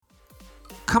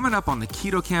Coming up on the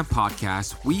Keto Camp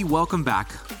podcast, we welcome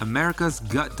back America's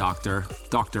gut doctor,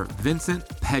 Dr. Vincent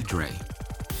Pedre.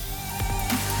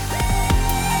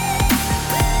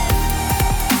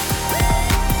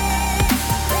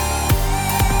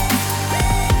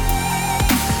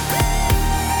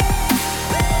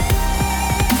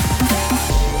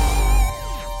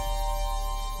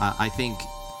 I think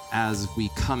as we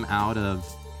come out of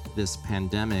this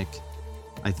pandemic,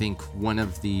 I think one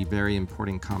of the very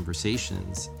important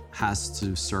conversations has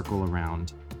to circle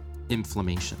around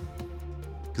inflammation,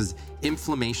 because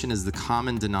inflammation is the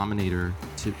common denominator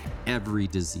to every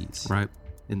disease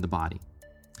in the body.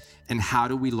 And how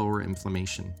do we lower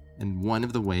inflammation? And one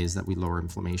of the ways that we lower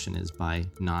inflammation is by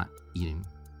not eating.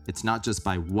 It's not just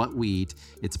by what we eat,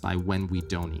 it's by when we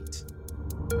don't eat.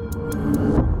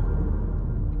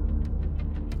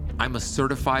 I'm a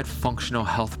certified functional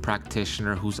health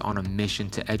practitioner who's on a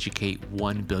mission to educate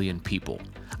 1 billion people.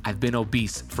 I've been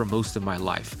obese for most of my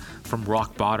life. From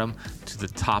rock bottom to the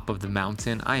top of the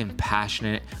mountain, I am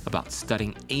passionate about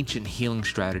studying ancient healing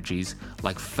strategies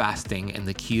like fasting and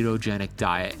the ketogenic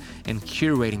diet and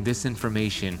curating this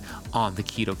information on the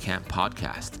Keto Camp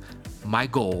podcast. My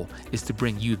goal is to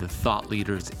bring you the thought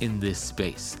leaders in this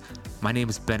space. My name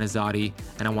is Ben Azadi,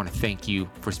 and I want to thank you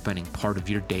for spending part of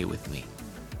your day with me.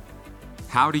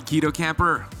 Howdy, Keto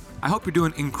Camper. I hope you're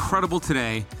doing incredible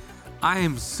today. I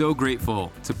am so grateful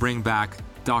to bring back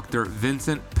Dr.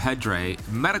 Vincent Pedre,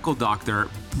 medical doctor,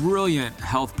 brilliant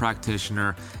health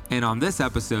practitioner. And on this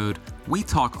episode, we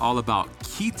talk all about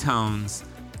ketones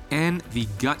and the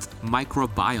gut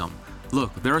microbiome.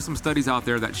 Look, there are some studies out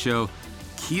there that show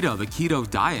the keto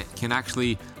diet can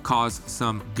actually cause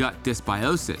some gut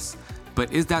dysbiosis.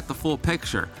 But is that the full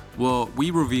picture? Well,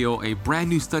 we reveal a brand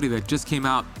new study that just came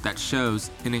out that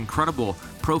shows an incredible,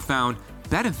 profound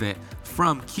benefit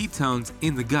from ketones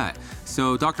in the gut.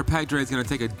 So Dr. Pedre is going to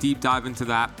take a deep dive into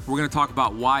that. We're going to talk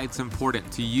about why it's important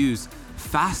to use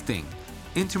fasting,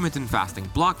 intermittent fasting,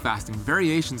 block fasting,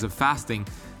 variations of fasting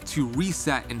to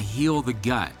reset and heal the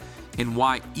gut, and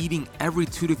why eating every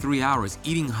 2 to 3 hours,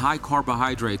 eating high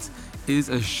carbohydrates is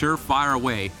a surefire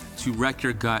way to wreck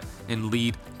your gut and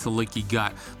lead to leaky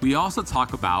gut. We also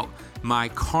talk about my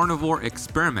carnivore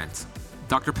experiment.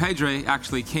 Dr. Pedre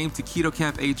actually came to Keto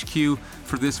Camp HQ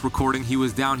for this recording. He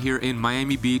was down here in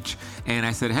Miami Beach, and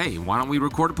I said, hey, why don't we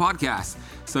record a podcast?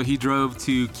 So he drove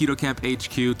to Keto Camp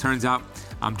HQ. Turns out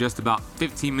I'm just about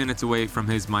 15 minutes away from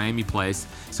his Miami place.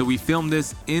 So we filmed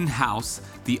this in-house.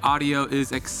 The audio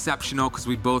is exceptional because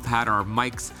we both had our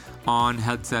mics on,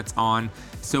 headsets on.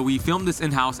 So we filmed this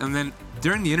in-house, and then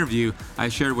during the interview, I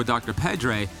shared with Dr.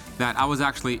 Pedre that I was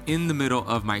actually in the middle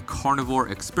of my carnivore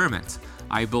experiment.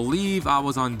 I believe I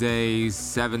was on day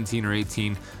 17 or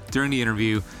 18 during the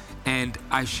interview, and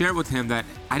I shared with him that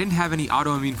I didn't have any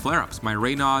autoimmune flare-ups. My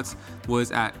Raynaud's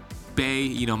was at bay,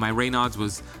 my Raynaud's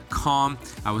was calm.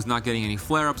 I was not getting any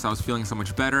flare-ups. I was feeling so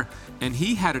much better. And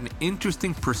he had an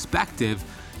interesting perspective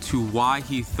to why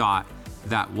he thought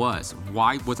that was.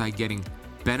 Why was I getting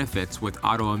benefits with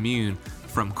autoimmune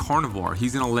from carnivore?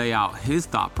 He's going to lay out his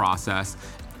thought process.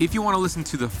 If you want to listen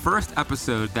to the first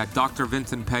episode that Dr.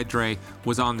 Vincent Pedre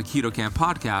was on the Keto Camp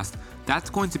podcast, that's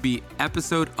going to be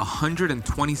episode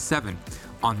 127.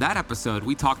 On that episode,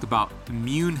 we talked about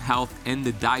immune health and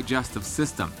the digestive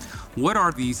system. What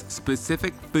are these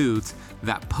specific foods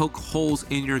that poke holes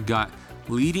in your gut,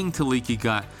 leading to leaky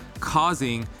gut,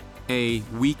 causing a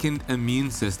weakened immune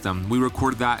system? We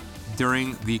recorded that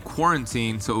during the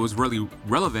quarantine, so it was really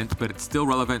relevant, but it's still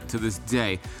relevant to this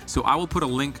day. So I will put a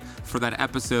link for that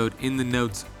episode in the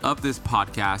notes of this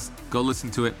podcast. Go listen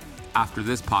to it after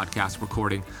this podcast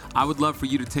recording. I would love for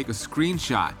you to take a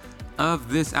screenshot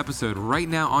of this episode right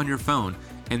now on your phone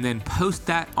and then post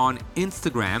that on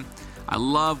Instagram. I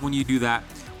love when you do that.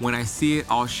 When I see it,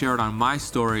 I'll share it on my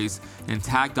stories and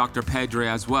tag Dr. Pedre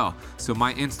as well. So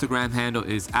my Instagram handle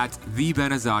is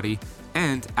 @thebenazadi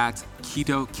and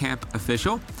 @Keto Camp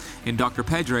Official. And Dr.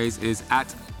 Pedre's is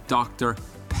 @Dr.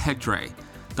 Pedre.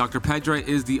 Dr. Pedre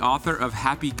is the author of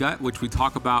Happy Gut, which we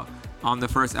talk about on the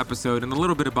first episode and a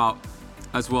little bit about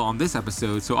as well on this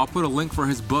episode. So I'll put a link for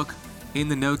his book in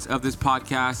the notes of this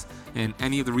podcast, and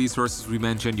any of the resources we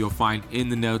mentioned you'll find in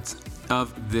the notes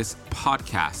of this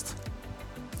podcast.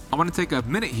 I want to take a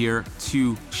minute here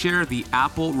to share the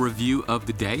Apple review of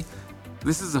the day.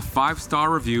 This is a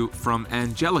 5-star review from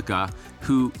Angelica,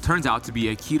 who turns out to be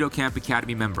a Keto Camp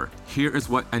Academy member. Here is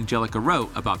what Angelica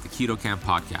wrote about the Keto Camp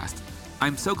podcast.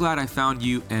 I'm so glad I found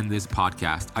you and this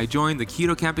podcast. I joined the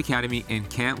Keto Camp Academy and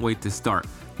can't wait to start.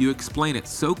 You explain it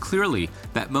so clearly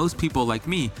that most people like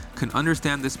me can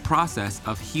understand this process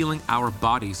of healing our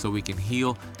body so we can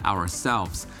heal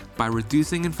ourselves by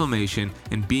reducing inflammation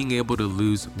and being able to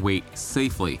lose weight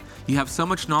safely. You have so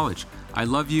much knowledge. I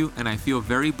love you and I feel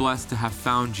very blessed to have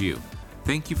found you.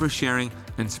 Thank you for sharing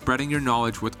and spreading your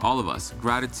knowledge with all of us.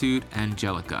 Gratitude,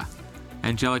 Angelica.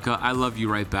 Angelica, I love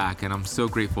you right back, and I'm so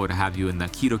grateful to have you in the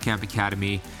Keto Camp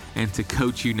Academy and to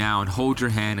coach you now and hold your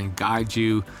hand and guide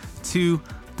you to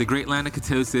the great land of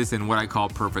ketosis and what I call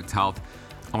perfect health.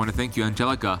 I want to thank you,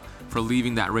 Angelica, for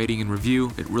leaving that rating and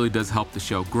review. It really does help the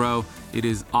show grow. It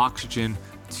is oxygen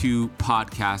to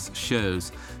podcast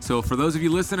shows. So for those of you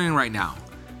listening right now,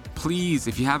 please,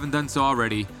 if you haven't done so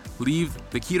already, leave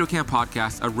the Keto Camp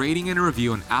Podcast a rating and a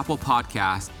review on Apple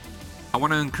Podcasts. I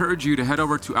want to encourage you to head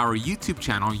over to our YouTube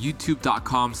channel,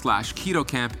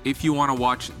 youtube.com/KetoCamp, if you want to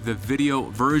watch the video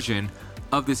version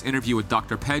of this interview with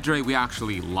Dr. Pedre. We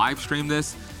actually live streamed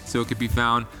this, so it could be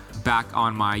found back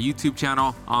on my YouTube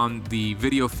channel on the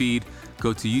video feed.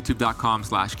 Go to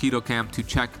youtube.com/KetoCamp to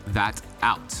check that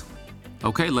out.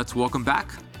 Okay, let's welcome back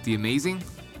the amazing,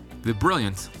 the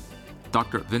brilliant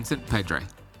Dr. Vincent Pedre.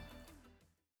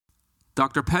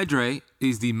 Dr. Pedre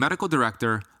is the medical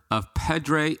director of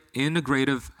Pedre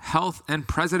Integrative Health and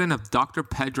president of Dr.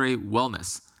 Pedre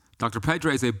Wellness. Dr.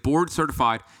 Pedre is a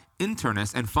board-certified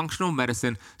internist and functional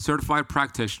medicine certified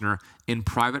practitioner in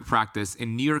private practice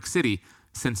in New York City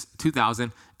since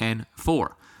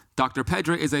 2004. Dr.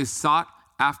 Pedre is a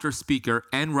sought-after speaker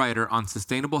and writer on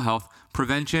sustainable health,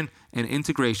 prevention, and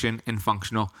integration in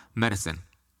functional medicine.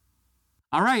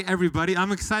 All right, everybody,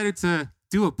 I'm excited to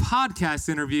do a podcast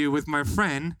interview with my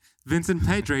friend, Vincent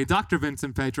Pedre, Dr.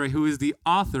 Vincent Pedre, who is the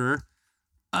author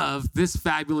of this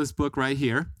fabulous book right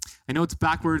here. I know it's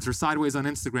backwards or sideways on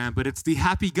Instagram, but it's The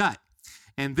Happy Gut.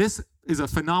 And this is a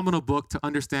phenomenal book to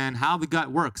understand how the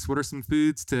gut works. What are some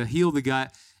foods to heal the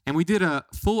gut? And we did a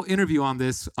full interview on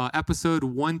this, episode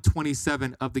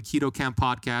 127 of the Keto Camp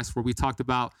podcast, where we talked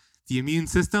about the immune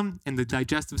system and the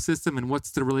digestive system and what's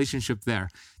the relationship there.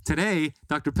 Today,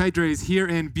 Dr. Pedre is here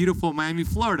in beautiful Miami,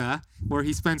 Florida, where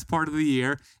he spends part of the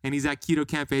year, and he's at Keto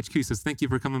Camp HQ. So thank you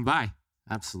for coming by.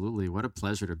 Absolutely. What a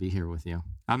pleasure to be here with you.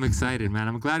 I'm excited, man.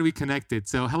 I'm glad we connected.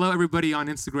 So hello, everybody on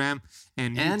Instagram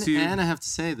and YouTube. And I have to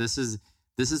say, this is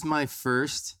my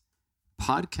first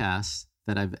podcast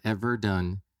that I've ever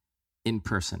done in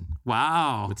person.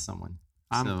 Wow. With someone.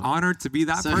 I'm honored to be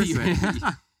that person.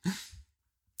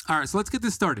 All right, so let's get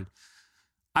this started.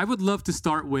 I would love to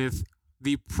start with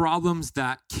the problems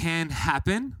that can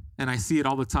happen, and I see it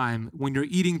all the time, when you're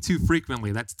eating too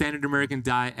frequently. That standard American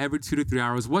diet every 2 to 3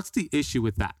 hours. What's the issue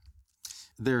with that?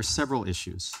 There are several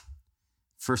issues.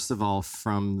 First of all,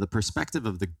 from the perspective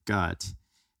of the gut,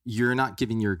 you're not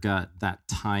giving your gut that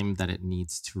time that it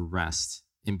needs to rest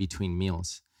in between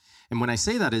meals. And when I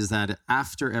say that is that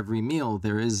after every meal,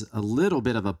 there is a little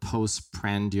bit of a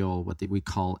postprandial, what we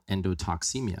call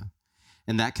endotoxemia.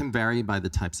 And that can vary by the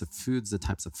types of foods, the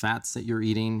types of fats that you're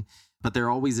eating. But there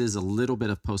always is a little bit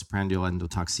of postprandial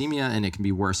endotoxemia, and it can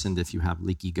be worsened if you have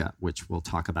leaky gut, which we'll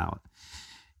talk about.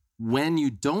 When you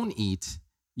don't eat,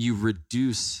 you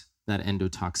reduce that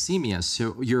endotoxemia.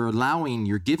 So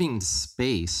you're giving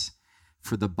space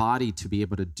for the body to be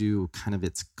able to do kind of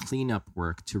its cleanup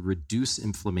work, to reduce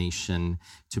inflammation,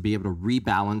 to be able to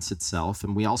rebalance itself.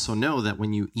 And we also know that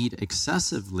when you eat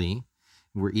excessively,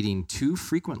 we're eating too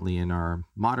frequently in our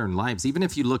modern lives. Even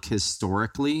if you look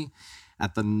historically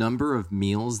at the number of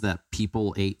meals that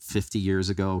people ate 50 years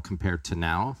ago compared to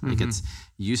now, like it's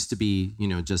used to be,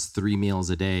 just 3 meals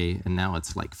a day, and now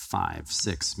it's like 5,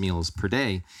 6 meals per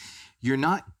day. You're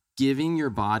not giving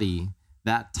your body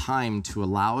that time to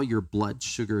allow your blood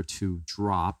sugar to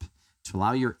drop, to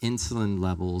allow your insulin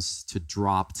levels to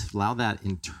drop, to allow that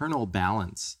internal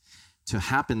balance to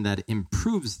happen that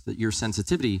improves your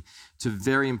sensitivity to a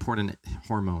very important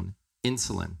hormone,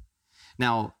 insulin.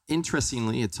 Now,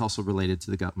 interestingly, it's also related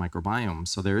to the gut microbiome.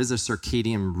 So there is a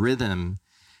circadian rhythm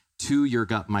to your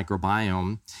gut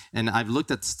microbiome. And I've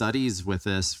looked at studies with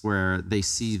this where they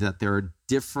see that there are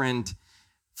different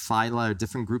phyla,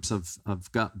 different groups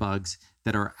of gut bugs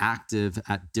that are active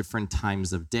at different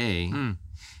times of day.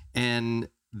 And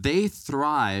they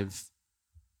thrive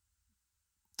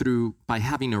by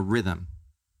having a rhythm.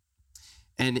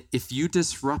 And if you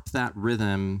disrupt that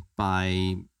rhythm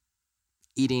by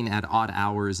eating at odd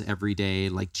hours every day,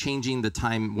 like changing the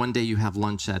time, one day you have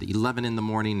lunch at 11 in the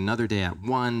morning, another day at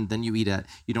 1, then you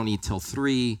don't eat till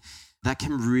 3, that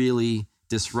can really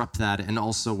disrupt that. And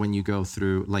also when you go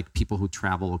through, like people who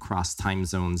travel across time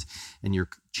zones and you're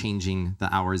changing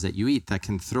the hours that you eat, that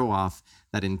can throw off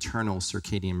that internal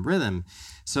circadian rhythm.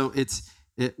 So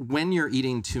when you're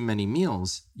eating too many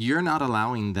meals, you're not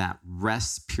allowing that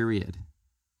rest period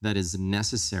that is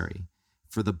necessary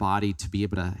for the body to be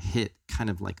able to hit kind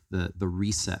of like the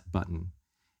reset button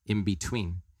in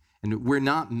between. And we're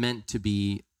not meant to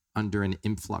be under an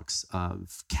influx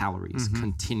of calories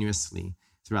continuously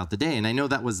throughout the day. And I know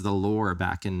that was the lore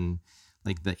back in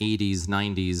like the 80s,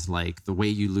 90s, like the way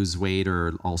you lose weight,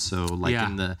 or also like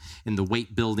in the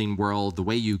weight building world, the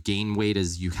way you gain weight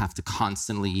is you have to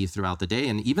constantly eat throughout the day.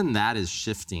 And even that is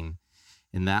shifting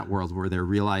in that world, where they're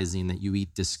realizing that you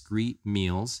eat discrete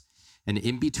meals and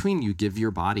in between you give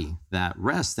your body that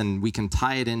rest. And we can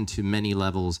tie it into many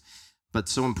levels, but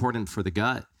so important for the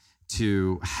gut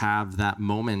to have that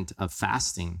moment of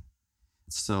fasting.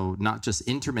 So not just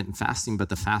intermittent fasting, but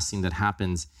the fasting that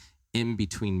happens in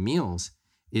between meals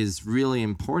is really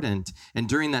important. And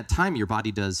during that time, your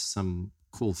body does some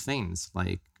cool things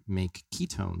like make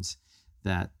ketones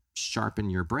that sharpen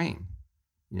your brain.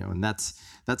 And that's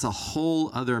a whole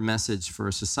other message for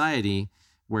a society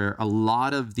where a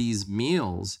lot of these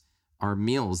meals are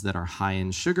meals that are high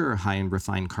in sugar, high in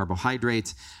refined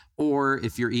carbohydrates, or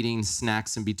if you're eating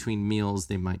snacks in between meals,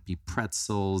 they might be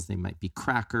pretzels, they might be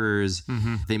crackers,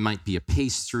 they might be a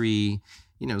pastry,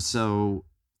 so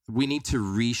we need to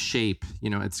reshape.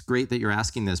 It's great that you're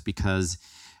asking this, because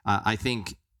I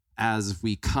think as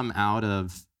we come out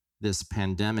of this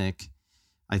pandemic,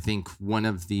 I think one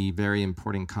of the very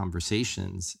important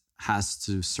conversations has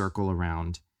to circle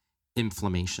around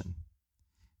inflammation,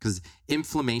 because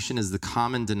inflammation is the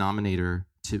common denominator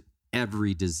to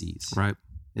every disease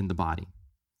in the body.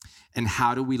 And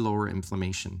how do we lower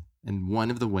inflammation? And one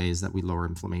of the ways that we lower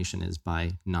inflammation is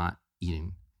by not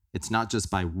eating. It's not just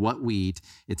by what we eat,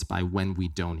 it's by when we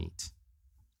don't eat.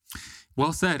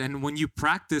 Well said. And when you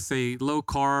practice a low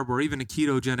carb or even a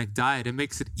ketogenic diet, it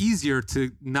makes it easier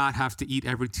to not have to eat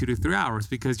every 2 to 3 hours,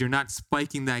 because you're not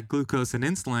spiking that glucose and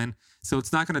insulin. So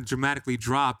it's not going to dramatically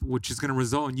drop, which is going to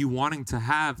result in you wanting to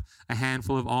have a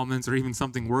handful of almonds or even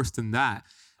something worse than that.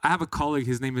 I have a colleague,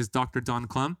 his name is Dr. Don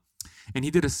Klum, and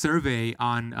he did a survey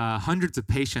on hundreds of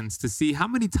patients to see how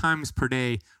many times per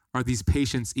day are these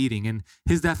patients eating. And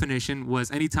his definition was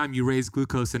anytime you raise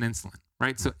glucose and insulin,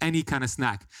 right? So any kind of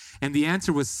snack. And the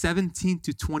answer was 17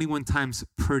 to 21 times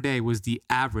per day was the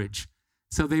average.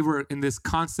 So they were in this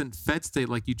constant fed state,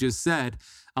 like you just said.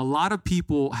 A lot of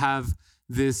people have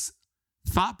this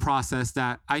thought process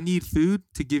that I need food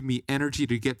to give me energy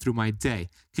to get through my day.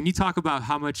 Can you talk about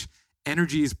how much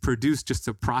energy is produced just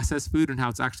to process food and how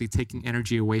it's actually taking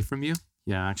energy away from you?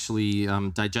 Yeah, actually,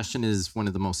 digestion is one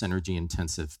of the most energy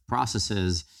intensive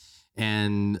processes,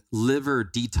 and liver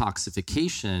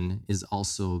detoxification is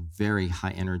also a very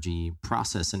high energy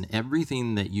process. And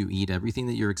everything that you eat, everything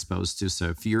that you're exposed to, so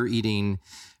if you're eating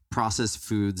processed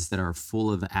foods that are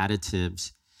full of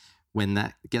additives, when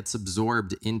that gets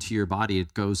absorbed into your body,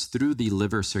 it goes through the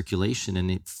liver circulation, and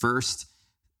it first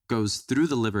goes through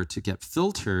the liver to get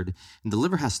filtered, and the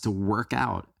liver has to work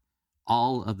out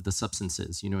all of the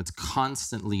substances. It's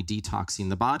constantly detoxing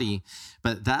the body,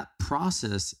 but that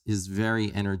process is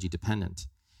very energy dependent.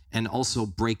 And also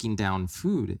breaking down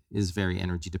food is very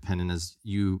energy dependent, as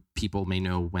you people may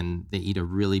know, when they eat a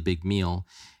really big meal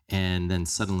and then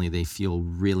suddenly they feel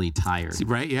really tired.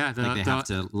 Right, yeah. Like they have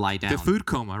to lie down. The food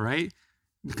coma, right?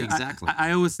 Exactly.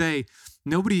 I always say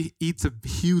nobody eats a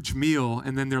huge meal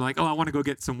and then they're like, oh, I want to go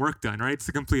get some work done, right? It's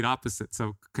the complete opposite.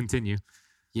 So continue.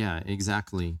 Yeah,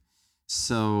 exactly.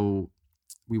 So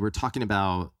we were talking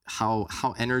about how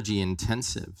energy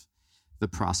intensive the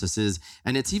process is.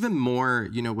 And it's even more,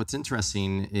 what's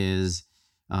interesting is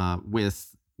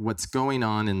with what's going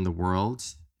on in the world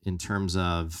in terms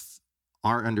of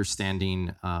our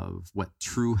understanding of what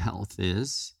true health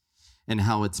is and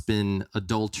how it's been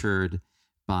adulterated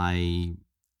by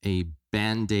a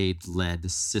Band-Aid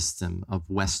led system of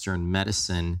Western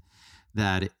medicine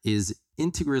that is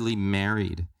integrally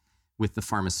married with the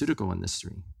pharmaceutical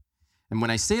industry. And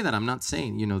when I say that, I'm not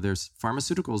saying, there's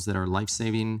pharmaceuticals that are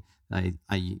life-saving.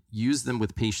 I use them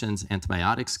with patients.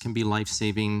 Antibiotics can be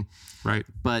life-saving. Right.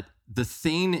 But the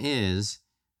thing is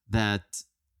that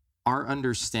our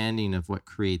understanding of what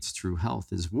creates true health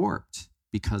is warped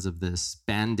because of this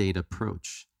Band-Aid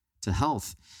approach to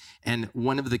health. And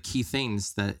one of the key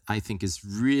things that I think is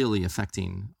really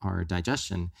affecting our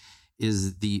digestion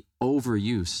is the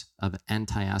overuse of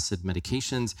antacid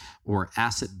medications or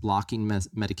acid blocking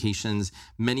medications,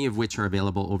 many of which are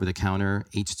available over the counter.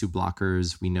 H2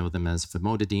 blockers, we know them as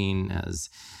famotidine, as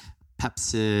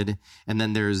pepsid, and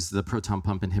then there's the proton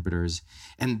pump inhibitors.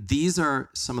 And these are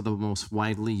some of the most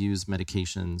widely used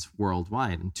medications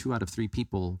worldwide. And 2 out of 3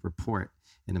 people report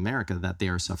in America that they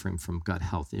are suffering from gut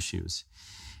health issues.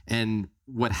 And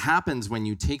what happens when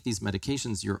you take these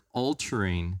medications, you're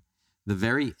altering the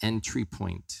very entry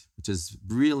point, which is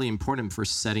really important for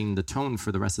setting the tone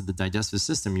for the rest of the digestive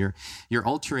system. You're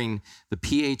altering the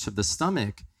pH of the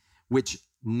stomach, which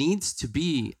needs to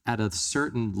be at a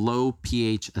certain low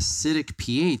pH, acidic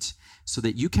pH, so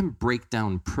that you can break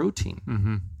down protein.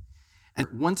 Mm-hmm. And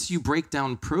once you break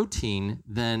down protein,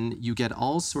 then you get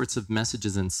all sorts of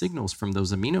messages and signals from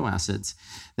those amino acids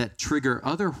that trigger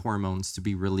other hormones to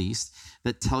be released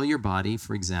that tell your body,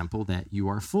 for example, that you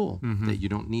are full, that you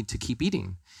don't need to keep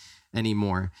eating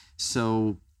anymore.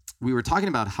 So we were talking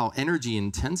about how energy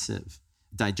intensive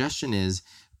digestion is,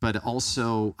 but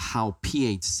also how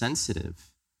pH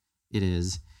sensitive it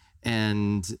is.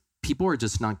 And people are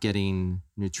just not getting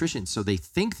nutrition. So they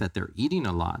think that they're eating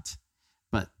a lot,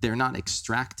 but they're not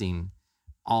extracting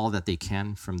all that they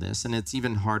can from this. And it's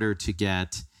even harder to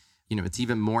get, it's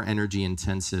even more energy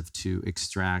intensive to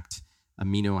extract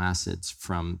amino acids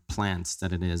from plants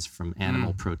than it is from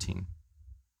animal protein.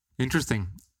 Interesting.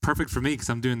 Perfect for me because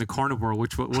I'm doing the carnivore,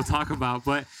 which we'll talk about.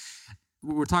 But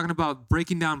we're talking about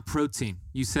breaking down protein.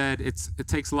 You said it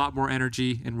takes a lot more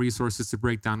energy and resources to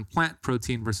break down plant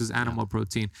protein versus animal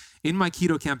protein. In my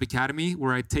Keto Camp Academy,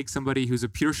 where I take somebody who's a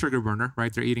pure sugar burner,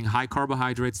 right? They're eating high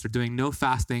carbohydrates, they're doing no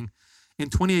fasting. In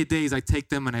 28 days, I take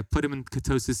them and I put them in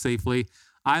ketosis safely.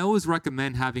 I always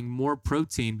recommend having more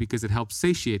protein because it helps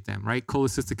satiate them, right?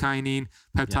 Cholecystokinin,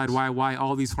 peptide YY,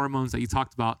 all these hormones that you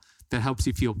talked about that helps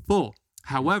you feel full.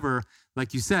 However,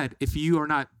 like you said, if you are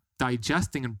not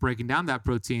digesting and breaking down that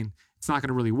protein, it's not going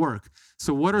to really work.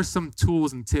 So what are some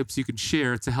tools and tips you can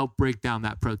share to help break down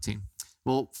that protein?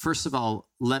 Well, first of all,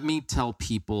 let me tell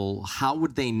people, how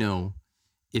would they know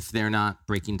if they're not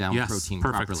breaking down protein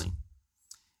properly?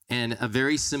 And a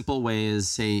very simple way is,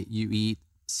 say you eat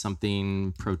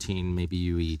something protein, maybe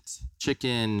you eat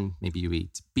chicken, maybe you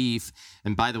eat beef.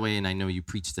 And by the way, and I know you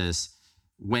preach this,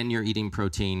 when you're eating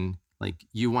protein, like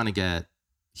you want to get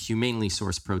humanely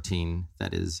sourced protein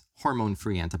that is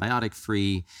hormone-free,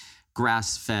 antibiotic-free,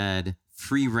 grass-fed,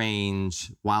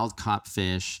 free-range, wild-caught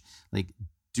fish. Like,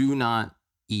 do not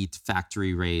eat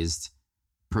factory-raised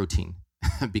protein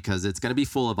because it's going to be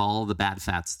full of all the bad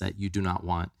fats that you do not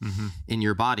want in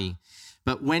your body.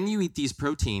 But when you eat these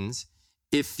proteins,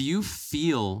 if you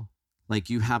feel like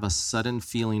you have a sudden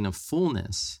feeling of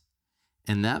fullness,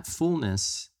 and that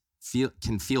fullness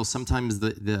can feel, sometimes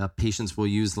the patients will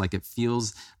use like, it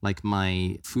feels like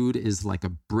my food is like a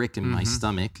brick in my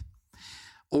stomach.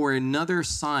 Or another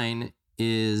sign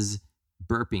is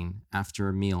burping after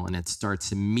a meal, and it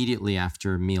starts immediately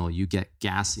after a meal. You get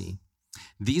gassy.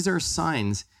 These are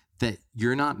signs that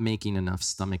you're not making enough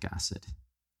stomach acid.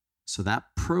 So that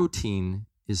protein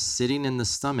is sitting in the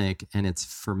stomach and it's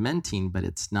fermenting, but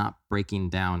it's not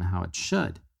breaking down how it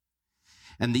should.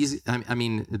 And these,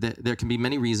 there can be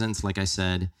many reasons, like I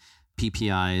said,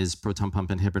 PPIs, proton pump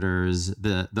inhibitors,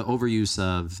 the overuse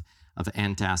of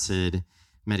antacid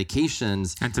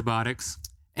medications.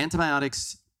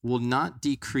 Antibiotics will not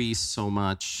decrease so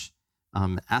much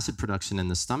acid production in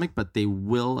the stomach, but they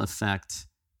will affect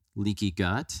leaky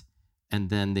gut, and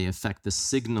then they affect the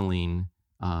signaling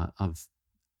of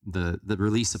the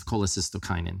release of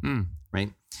cholecystokinin,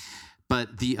 right?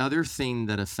 But the other thing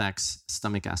that affects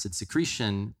stomach acid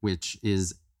secretion, which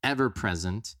is ever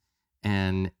present,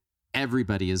 and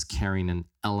everybody is carrying an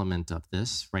element of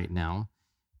this right now,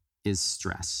 is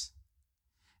stress.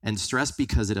 And stress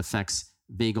because it affects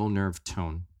vagal nerve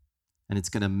tone. And it's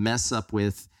going to mess up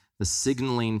with the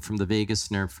signaling from the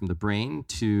vagus nerve from the brain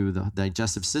to the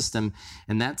digestive system.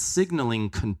 And that signaling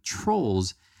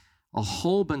controls a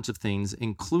whole bunch of things,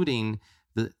 including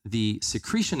the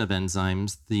secretion of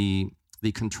enzymes, the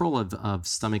control of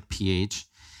stomach pH,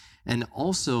 and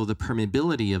also the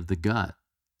permeability of the gut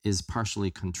is partially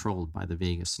controlled by the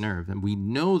vagus nerve. And we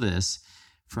know this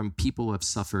from people who have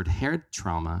suffered head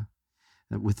trauma,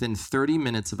 that within 30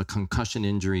 minutes of a concussion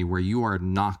injury where you are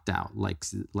knocked out, like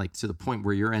to the point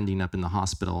where you're ending up in the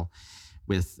hospital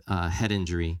with a head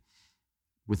injury,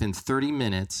 within 30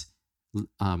 minutes,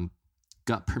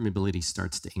 gut permeability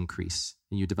starts to increase,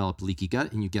 and you develop leaky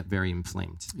gut and you get very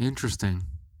inflamed. Interesting.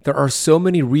 There are so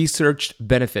many researched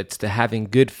benefits to having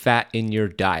good fat in your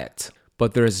diet,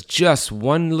 but there's just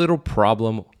one little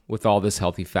problem with all this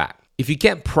healthy fat. If you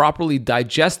can't properly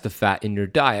digest the fat in your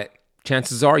diet,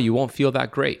 chances are you won't feel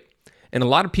that great. And a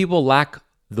lot of people lack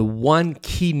the one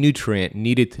key nutrient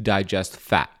needed to digest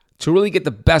fat. To really get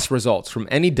the best results from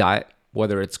any diet,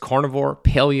 whether it's carnivore,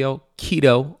 paleo,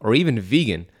 keto, or even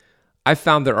vegan, I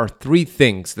found there are 3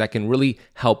 things that can really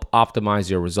help optimize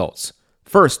your results.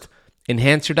 First,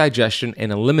 enhance your digestion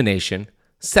and elimination.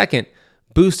 Second,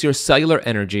 boost your cellular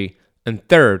energy. And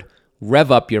third,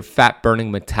 rev up your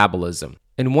fat-burning metabolism.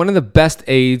 And one of the best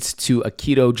aids to a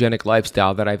ketogenic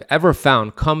lifestyle that I've ever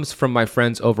found comes from my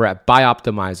friends over at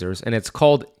Bioptimizers, and it's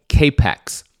called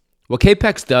KPEX. What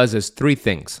KPEX does is 3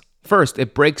 things. First,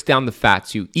 it breaks down the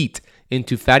fats you eat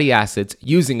into fatty acids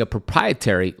using a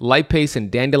proprietary lipase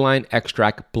and dandelion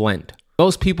extract blend.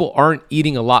 Most people aren't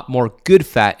eating a lot more good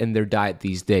fat in their diet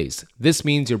these days. This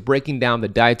means you're breaking down the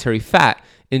dietary fat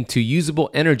into usable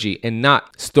energy and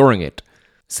not storing it.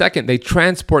 Second, they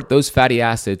transport those fatty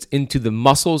acids into the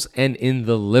muscles and in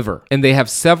the liver. And they have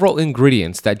several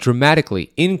ingredients that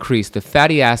dramatically increase the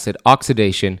fatty acid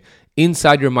oxidation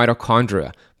inside your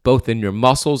mitochondria, both in your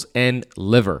muscles and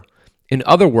liver. In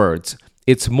other words,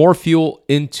 it's more fuel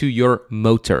into your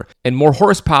motor and more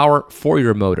horsepower for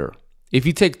your motor. If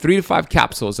you take 3 to 5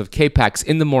 capsules of K-Pax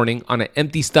in the morning on an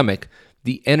empty stomach,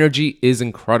 the energy is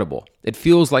incredible. It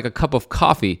feels like a cup of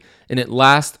coffee and it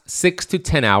lasts 6 to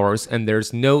 10 hours and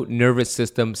there's no nervous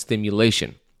system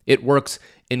stimulation. It works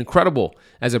incredible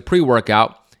as a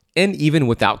pre-workout and even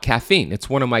without caffeine. It's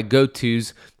one of my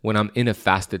go-tos when I'm in a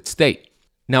fasted state.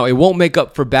 Now, it won't make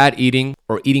up for bad eating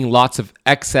or eating lots of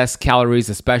excess calories,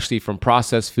 especially from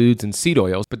processed foods and seed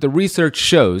oils, but the research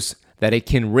shows that it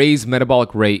can raise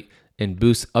metabolic rate and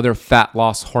boost other fat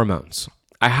loss hormones.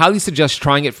 I highly suggest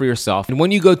trying it for yourself. And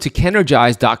when you go to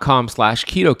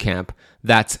kenergize.com/ketocamp,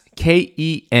 that's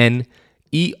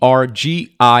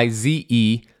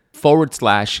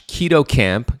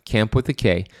KENERGIZE/ketocamp, camp with a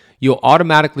K, you'll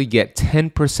automatically get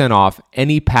 10% off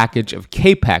any package of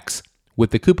KPEX with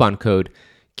the coupon code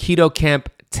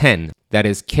KETOCAMP10. That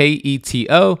is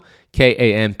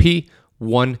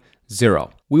KETOKAMP10.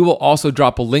 We will also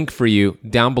drop a link for you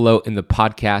down below in the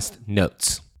podcast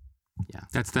notes. Yeah.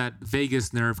 That's that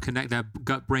vagus nerve connect, that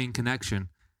gut-brain connection.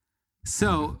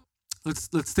 So let's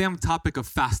stay on the topic of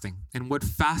fasting and what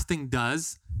fasting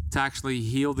does to actually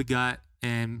heal the gut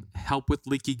and help with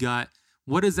leaky gut.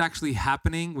 What is actually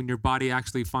happening when your body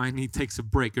actually finally takes a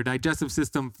break? Your digestive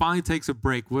system finally takes a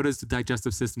break. What is the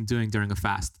digestive system doing during a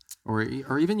fast? Or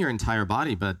even your entire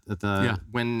body. But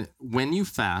when you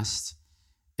fast,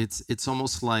 it's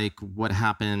almost like what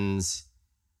happens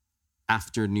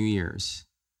after New Year's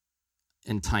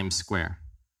in Times Square,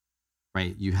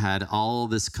 right? You had all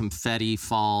this confetti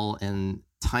fall and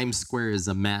Times Square is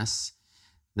a mess.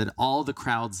 Then all the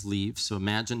crowds leave. So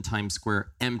imagine Times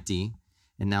Square empty.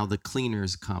 And now the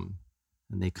cleaners come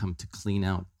and they come to clean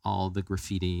out all the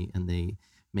graffiti and they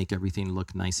make everything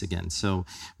look nice again. So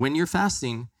when you're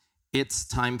fasting, it's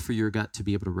time for your gut to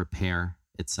be able to repair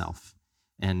itself.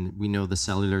 And we know the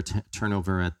cellular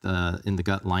turnover in the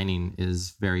gut lining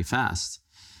is very fast.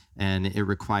 And it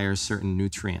requires certain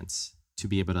nutrients to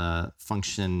be able to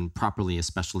function properly,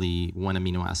 especially one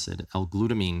amino acid,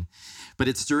 L-glutamine. But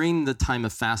it's during the time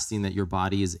of fasting that your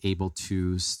body is able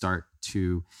to start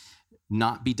to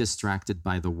not be distracted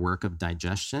by the work of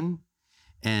digestion,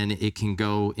 and it can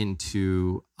go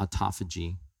into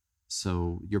autophagy.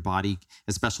 So your body,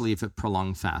 especially if it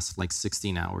prolonged fast, like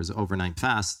 16 hours, overnight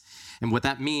fast. And what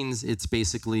that means, it's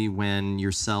basically when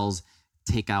your cells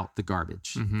take out the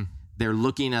garbage. Mm-hmm. They're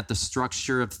looking at the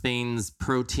structure of things,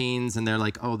 proteins, and they're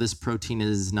like, oh, this protein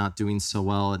is not doing so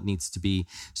well. It needs to be.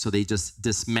 So they just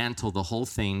dismantle the whole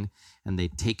thing and they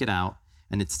take it out.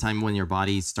 And it's time when your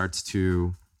body starts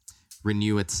to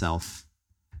renew itself.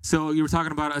 So you were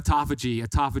talking about autophagy.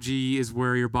 Autophagy is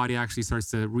where your body actually starts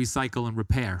to recycle and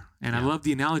repair. And I love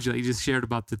the analogy that you just shared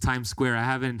about the Times Square. I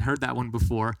haven't heard that one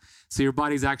before. So your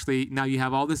body's actually, now you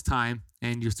have all this time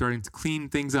and you're starting to clean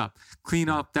things up, clean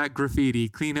up that graffiti,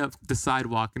 clean up the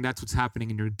sidewalk. And that's what's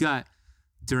happening in your gut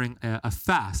during a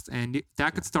fast. And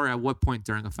that could start at what point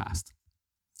during a fast?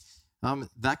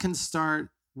 That can start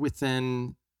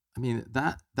within,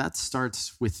 that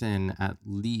starts within at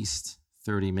least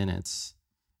 30 minutes.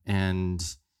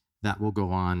 And that will go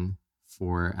on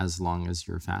for as long as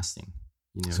you're fasting.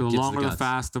 So the longer the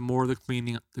fast, the more the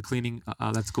cleaning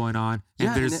that's going on.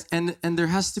 And there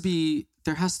has to be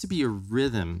a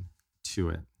rhythm to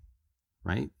it,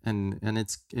 right? And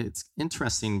it's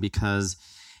interesting because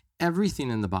everything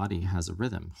in the body has a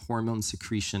rhythm. Hormone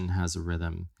secretion has a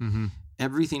rhythm. Mm-hmm.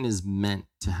 Everything is meant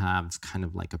to have kind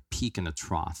of like a peak and a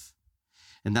trough.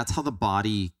 And that's how the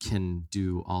body can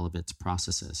do all of its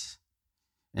processes.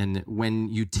 And when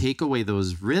you take away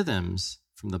those rhythms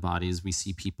from the bodies, we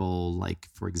see people like,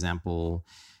 for example,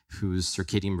 whose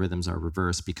circadian rhythms are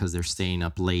reversed because they're staying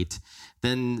up late.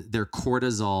 Then their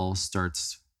cortisol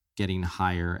starts getting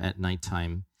higher at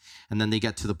nighttime. And then they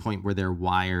get to the point where they're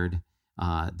wired,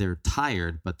 they're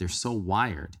tired, but they're so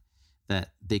wired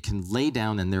that they can lay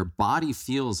down and their body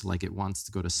feels like it wants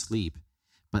to go to sleep,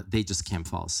 but they just can't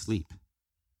fall asleep.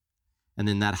 And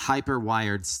in that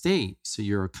hyper-wired state, so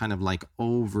you're kind of like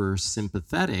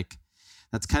over-sympathetic,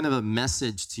 that's kind of a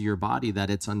message to your body that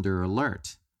it's under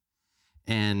alert.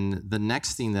 And the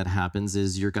next thing that happens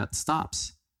is your gut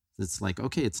stops. It's like,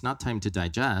 okay, it's not time to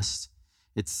digest.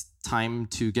 It's time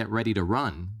to get ready to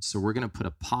run. So we're going to put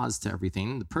a pause to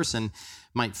everything. The person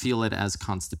might feel it as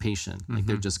constipation, like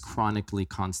they're just chronically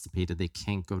constipated. They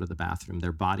can't go to the bathroom.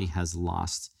 Their body has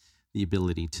lost the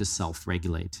ability to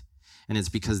self-regulate. And it's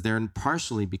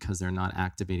partially because they're not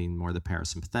activating more the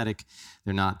parasympathetic.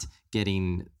 They're not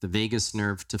getting the vagus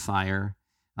nerve to fire.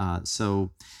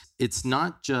 So it's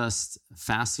not just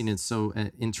fasting. It's so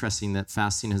interesting that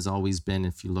fasting has always been,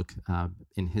 if you look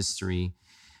in history,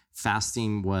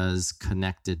 fasting was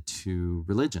connected to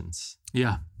religions.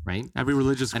 Yeah. Right? Every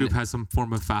religious group has some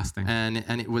form of fasting.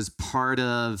 And it was part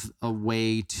of a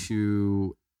way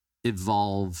to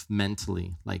evolve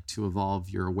mentally, like to evolve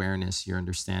your awareness, your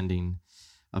understanding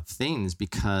of things,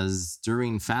 because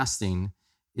during fasting,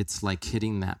 it's like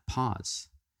hitting that pause.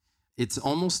 It's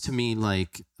almost to me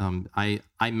like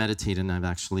I meditate, and I've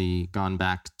actually gone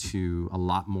back to a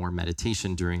lot more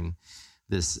meditation during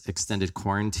this extended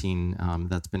quarantine.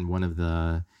 That's been one of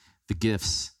the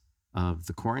gifts of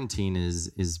the quarantine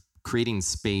is creating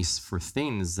space for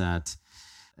things that,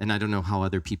 and I don't know how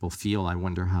other people feel. I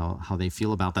wonder how they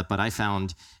feel about that. But I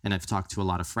found, and I've talked to a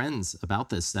lot of friends about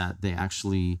this, that they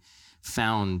actually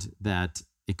found that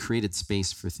it created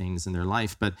space for things in their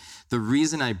life. But the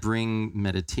reason I bring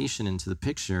meditation into the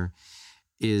picture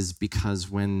is because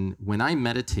when I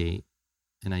meditate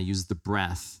and I use the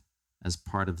breath as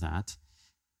part of that,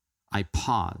 I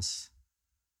pause.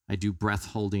 I do breath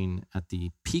holding at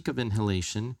the peak of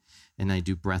inhalation, and I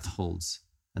do breath holds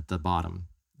at the bottom,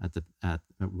 at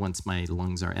once my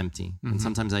lungs are empty. And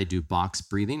sometimes I do box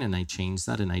breathing, and I change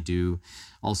that, and I do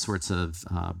all sorts of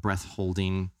breath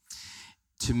holding.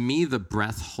 To me, the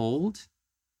breath hold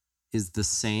is the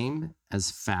same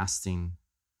as fasting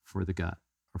for the gut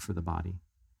or for the body,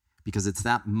 because it's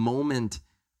that moment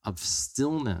of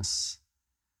stillness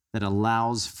that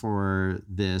allows for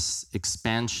this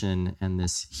expansion and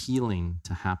this healing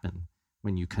to happen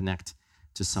when you connect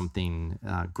to something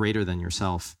greater than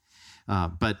yourself.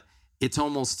 But it's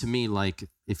almost to me like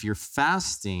if you're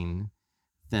fasting,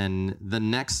 then the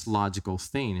next logical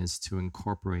thing is to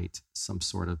incorporate some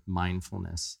sort of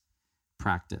mindfulness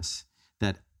practice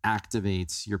that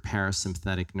activates your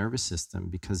parasympathetic nervous system.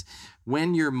 Because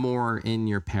when you're more in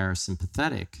your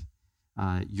parasympathetic,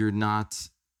 you're not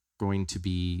going to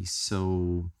be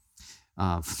so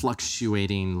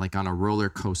fluctuating like on a roller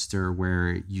coaster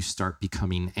where you start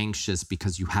becoming anxious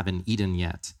because you haven't eaten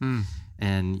yet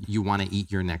and you want to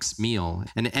eat your next meal.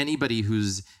 And anybody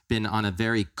who's been on a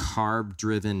very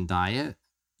carb-driven diet,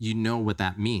 you know what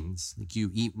that means. Like you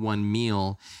eat one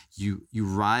meal, you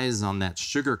rise on that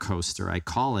sugar coaster, I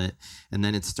call it, and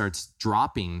then it starts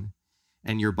dropping.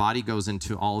 And your body goes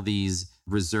into all these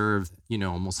reserve,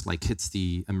 almost like hits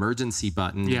the emergency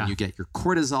button. Yeah. And you get your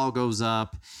cortisol goes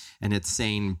up and it's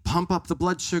saying, pump up the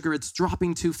blood sugar. It's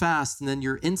dropping too fast. And then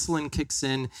your insulin kicks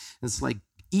in. And it's like,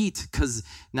 eat, because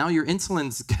now your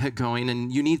insulin's going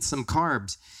and you need some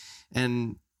carbs.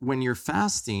 And when you're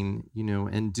fasting,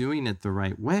 and doing it the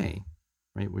right way,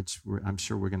 right, which I'm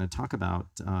sure we're going to talk about,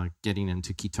 getting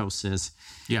into ketosis,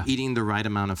 eating the right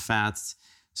amount of fats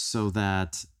so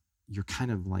that you're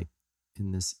kind of like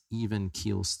in this even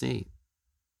keel state.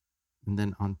 And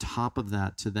then on top of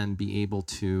that, to then be able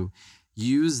to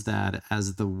use that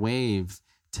as the wave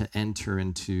to enter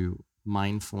into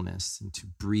mindfulness, into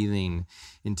breathing,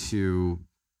 into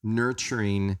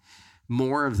nurturing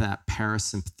more of that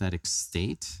parasympathetic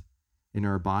state in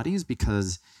our bodies,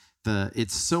 because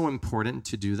it's so important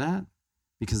to do that,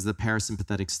 because the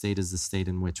parasympathetic state is the state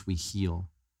in which we heal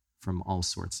from all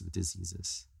sorts of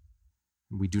diseases.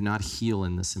 We do not heal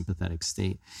in the sympathetic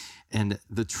state. And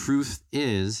the truth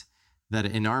is that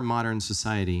in our modern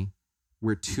society,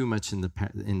 we're too much in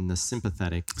the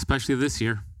sympathetic. Especially this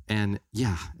year. And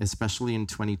especially in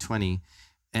 2020.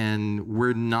 And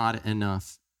we're not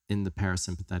enough in the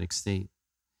parasympathetic state.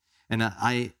 And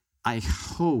I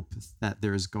hope that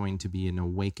there's going to be an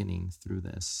awakening through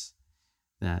this,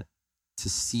 that to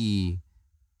see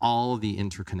all the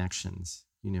interconnections,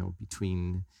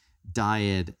 between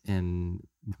diet and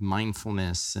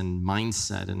mindfulness and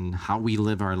mindset and how we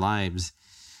live our lives,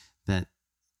 that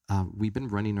we've been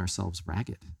running ourselves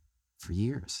ragged for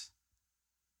years.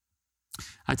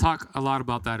 I talk a lot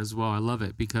about that as well. I love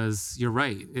it because you're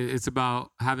right. It's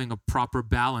about having a proper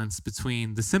balance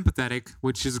between the sympathetic,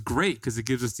 which is great because it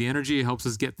gives us the energy. It helps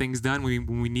us get things done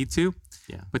when we need to.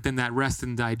 Yeah. But then that rest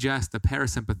and digest, the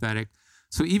parasympathetic.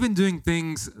 So even doing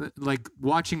things like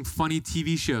watching funny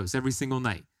TV shows every single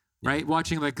night, right?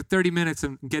 Watching like 30 minutes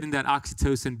and getting that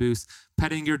oxytocin boost,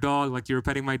 petting your dog like you were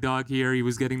petting my dog here. He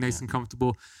was getting nice and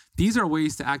comfortable. These are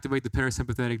ways to activate the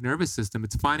parasympathetic nervous system.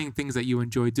 It's finding things that you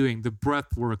enjoy doing, the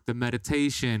breath work, the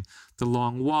meditation, the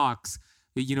long walks,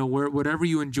 whatever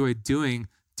you enjoy doing,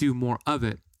 do more of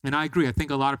it. And I agree. I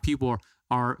think a lot of people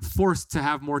are forced to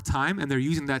have more time and they're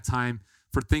using that time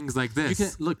for things like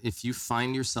this. Look, if you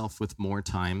find yourself with more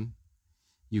time,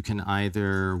 you can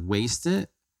either waste it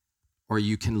or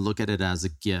you can look at it as a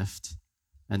gift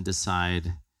and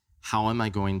decide, how am I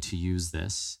going to use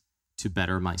this to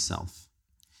better myself?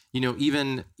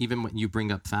 Even when you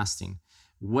bring up fasting,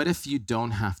 what if you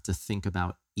don't have to think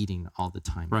about eating all the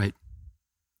time? Right.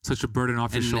 Such a burden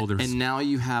off your shoulders. And now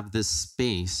you have this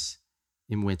space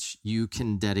in which you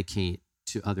can dedicate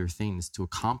to other things, to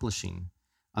accomplishing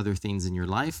other things in your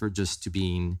life, or just to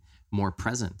being more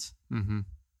present. Mm-hmm.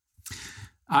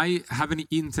 I haven't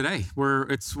eaten today.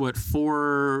 It's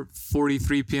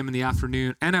 4:43 p.m. in the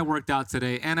afternoon, and I worked out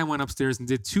today, and I went upstairs and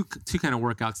did two kind of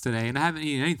workouts today, and I haven't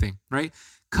eaten anything, right?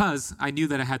 Because I knew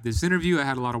that I had this interview, I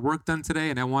had a lot of work done today,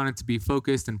 and I wanted to be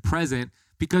focused and present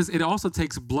because it also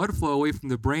takes blood flow away from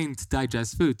the brain to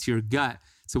digest food to your gut.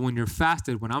 So when you're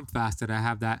fasted, when I'm fasted, I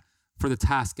have that for the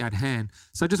task at hand.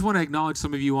 So I just want to acknowledge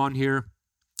some of you on here.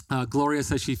 Gloria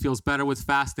says she feels better with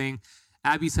fasting.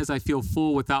 Abby says, I feel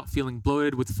full without feeling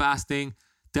bloated with fasting.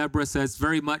 Deborah says,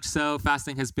 very much so.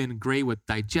 Fasting has been great with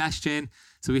digestion.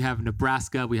 So we have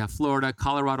Nebraska, we have Florida,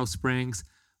 Colorado Springs.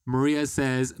 Maria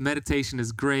says, meditation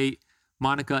is great.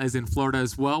 Monica is in Florida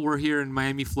as well. We're here in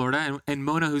Miami, Florida. And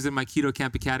Mona, who's in my Keto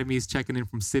Camp Academy, is checking in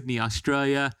from Sydney,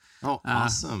 Australia. Oh,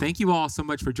 awesome. Thank you all so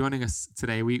much for joining us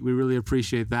today. We really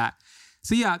appreciate that.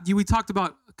 So yeah, we talked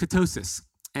about ketosis.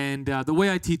 And the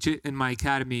way I teach it in my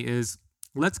academy is,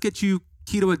 let's get you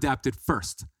keto adapted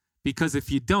first. Because if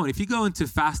you go into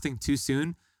fasting too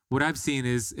soon, what I've seen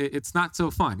is it's not so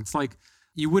fun. It's like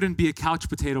you wouldn't be a couch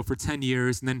potato for 10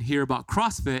 years and then hear about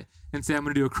CrossFit and say, I'm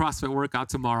going to do a CrossFit workout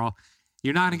tomorrow.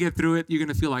 You're not going to get through it. You're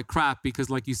going to feel like crap because,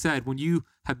 like you said, when you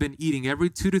have been eating every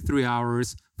 2 to 3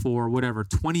 hours for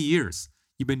 20 years,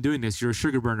 you've been doing this. You're a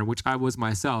sugar burner, which I was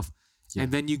myself. Yeah.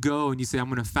 And then you go and you say, I'm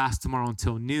going to fast tomorrow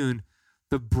until noon.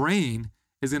 The brain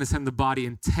is going to send the body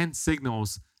intense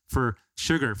signals for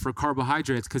sugar, for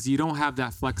carbohydrates, because you don't have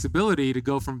that flexibility to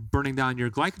go from burning down your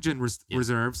glycogen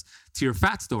reserves to your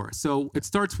fat stores. So it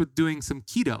starts with doing some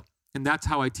keto, and that's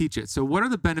how I teach it. So what are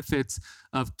the benefits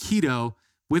of keto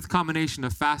with combination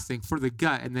of fasting for the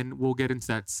gut? And then we'll get into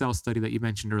that cell study that you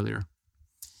mentioned earlier.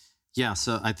 Yeah,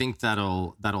 so I think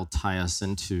that'll tie us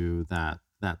into that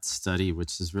study,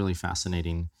 which is really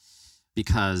fascinating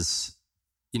because,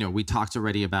 we talked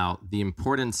already about the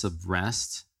importance of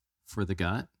rest for the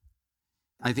gut.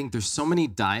 I think there's so many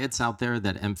diets out there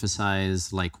that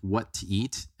emphasize like what to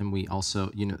eat. And we also,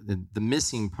 the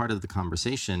missing part of the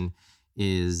conversation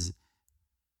is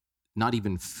not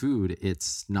even food,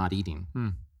 it's not eating.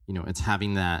 It's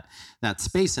having that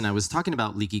space. And I was talking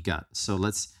about leaky gut. So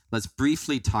let's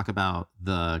briefly talk about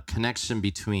the connection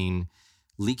between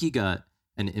leaky gut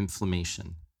and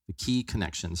inflammation, the key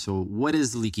connection. So what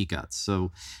is leaky gut?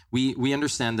 So we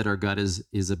understand that our gut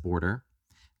is a border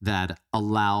that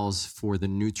allows for the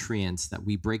nutrients that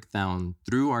we break down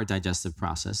through our digestive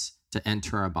process to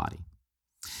enter our body.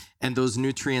 And those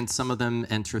nutrients, some of them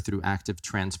enter through active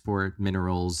transport,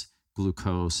 minerals,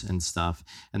 glucose and stuff.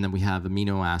 And then we have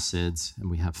amino acids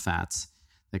and we have fats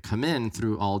that come in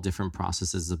through all different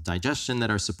processes of digestion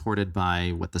that are supported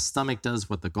by what the stomach does,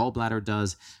 what the gallbladder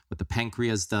does, what the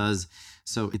pancreas does.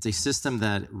 So it's a system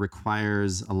that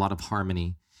requires a lot of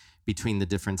harmony between the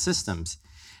different systems.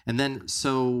 And then,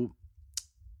 so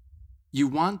you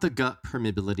want the gut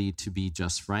permeability to be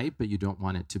just right, but you don't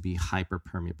want it to be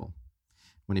hyperpermeable.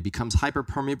 When it becomes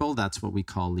hyperpermeable, that's what we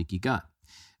call leaky gut.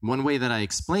 One way that I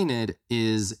explain it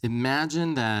is,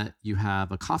 imagine that you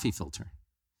have a coffee filter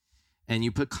and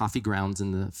you put coffee grounds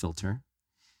in the filter,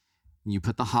 and you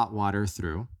put the hot water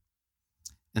through,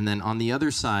 and then on the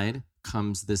other side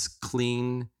comes this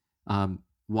clean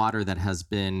water that has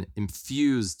been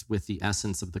infused with the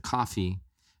essence of the coffee,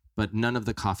 but none of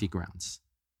the coffee grounds.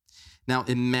 Now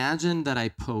imagine that I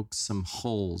poke some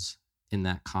holes in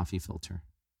that coffee filter.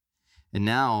 And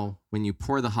now when you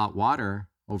pour the hot water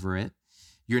over it,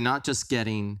 you're not just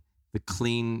getting the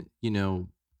clean,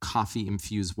 coffee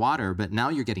infused water, but now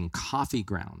you're getting coffee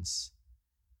grounds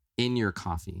in your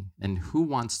coffee. And who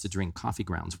wants to drink coffee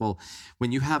grounds? Well,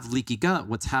 when you have leaky gut,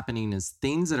 what's happening is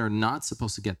things that are not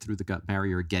supposed to get through the gut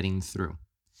barrier are getting through.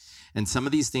 And some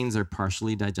of these things are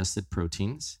partially digested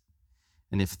proteins.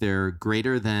 And if they're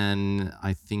greater than,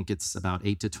 I think it's about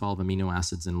 8 to 12 amino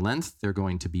acids in length, they're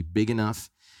going to be big enough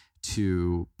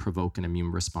to provoke an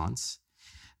immune response.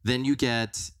 Then you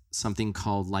get something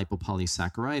called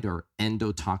lipopolysaccharide or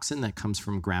endotoxin that comes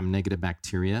from gram-negative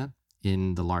bacteria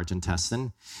in the large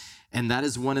intestine. And that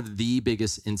is one of the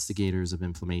biggest instigators of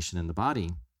inflammation in the body.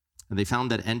 And they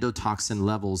found that endotoxin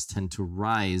levels tend to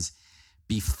rise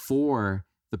before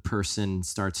the person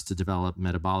starts to develop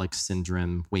metabolic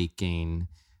syndrome, weight gain,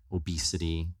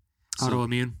 obesity.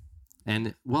 Autoimmune?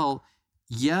 And well,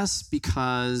 yes,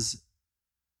 because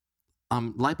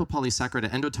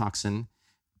lipopolysaccharide endotoxin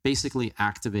basically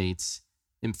activates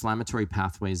inflammatory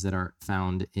pathways that are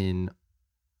found in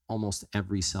almost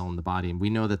every cell in the body. And we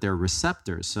know that there are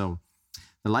receptors. So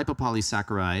the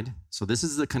lipopolysaccharide, so this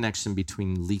is the connection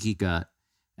between leaky gut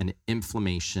and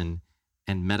inflammation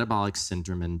and metabolic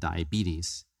syndrome and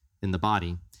diabetes in the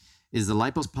body, is the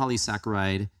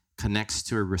lipopolysaccharide connects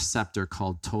to a receptor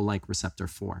called toll-like receptor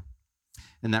 4.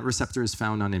 And that receptor is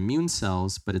found on immune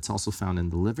cells, but it's also found in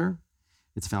the liver.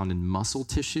 It's found in muscle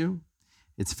tissue.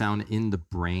 It's found in the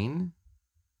brain.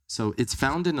 So it's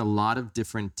found in a lot of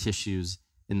different tissues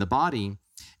in the body.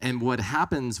 And what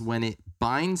happens when it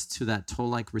binds to that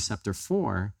toll-like receptor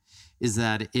 4 is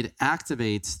that it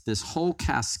activates this whole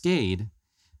cascade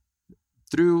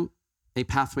through a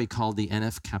pathway called the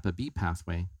NF-kappa B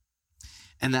pathway.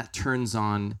 And that turns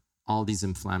on all these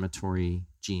inflammatory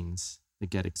genes that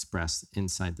get expressed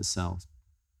inside the cells.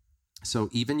 So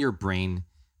even your brain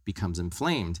becomes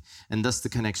inflamed, and thus the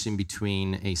connection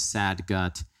between a sad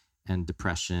gut and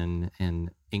depression and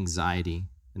anxiety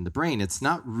in the brain. It's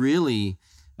not really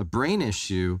a brain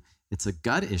issue, it's a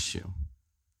gut issue.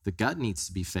 The gut needs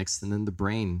to be fixed, and then the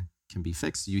brain can be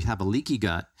fixed. You have a leaky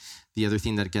gut. The other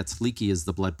thing that gets leaky is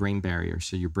the blood-brain barrier.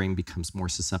 So your brain becomes more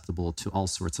susceptible to all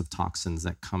sorts of toxins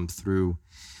that come through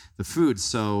the food.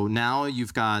 So now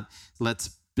you've got,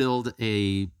 let's build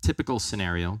a typical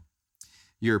scenario.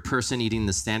 You're a person eating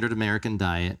the standard American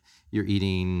diet. You're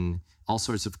eating all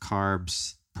sorts of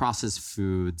carbs, processed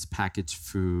foods, packaged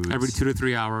foods. Every 2 to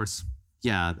 3 hours.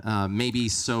 Yeah, maybe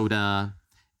soda.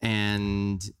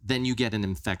 And then you get an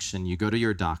infection. You go to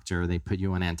your doctor. They put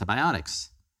you on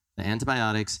antibiotics. The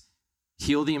antibiotics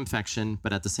heal the infection,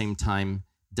 but at the same time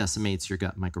decimates your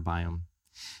gut microbiome.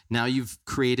 Now you've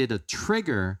created a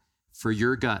trigger for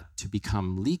your gut to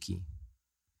become leaky.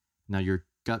 Now your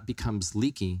gut becomes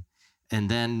leaky. And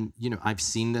then, I've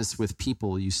seen this with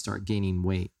people. You start gaining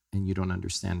weight and you don't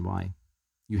understand why.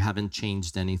 You haven't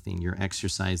changed anything. You're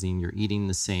exercising, you're eating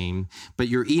the same, but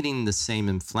you're eating the same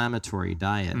inflammatory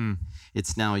diet.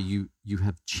 It's now you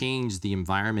have changed the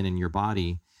environment in your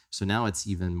body. So now it's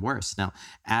even worse. Now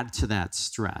add to that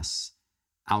stress,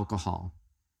 alcohol,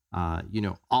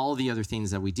 all the other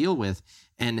things that we deal with.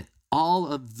 And all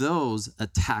of those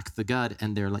attack the gut,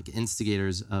 and they're like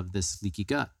instigators of this leaky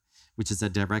gut, which is a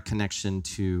direct connection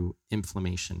to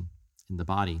inflammation in the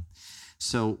body.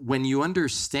 So when you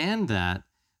understand that,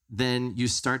 then you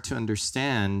start to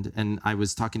understand, and I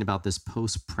was talking about this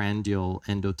postprandial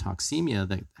endotoxemia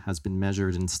that has been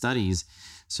measured in studies.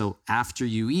 So after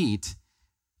you eat,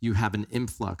 you have an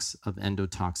influx of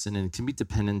endotoxin, and it can be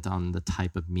dependent on the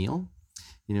type of meal.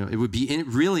 It would be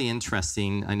really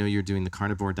interesting, I know you're doing the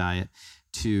carnivore diet,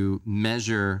 to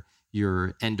measure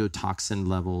your endotoxin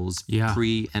levels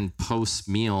pre and post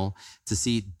meal to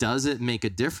see, does it make a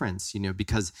difference?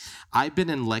 Because I've been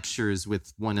in lectures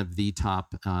with one of the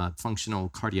top functional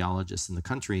cardiologists in the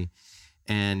country,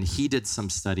 and he did some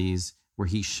studies where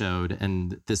he showed,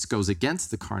 and this goes against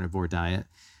the carnivore diet,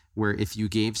 where if you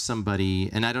gave somebody,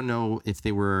 and I don't know if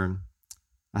they were,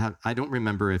 I don't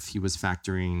remember if he was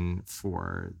factoring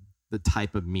for the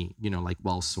type of meat, like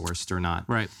well-sourced or not.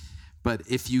 Right. But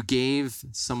if you gave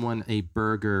someone a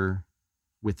burger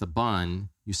with a bun,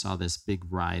 you saw this big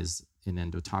rise in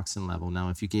endotoxin level. Now,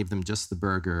 if you gave them just the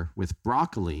burger with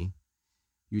broccoli,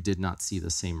 you did not see the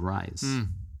same rise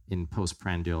in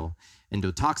postprandial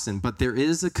endotoxin. But there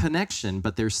is a connection,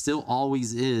 but there still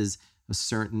always is a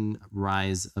certain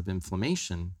rise of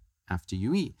inflammation after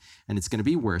you eat. And it's going to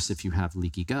be worse if you have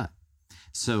leaky gut.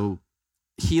 So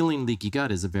healing leaky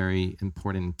gut is a very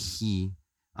important key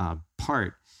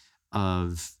part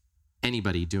of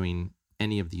anybody doing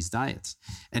any of these diets.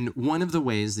 And one of the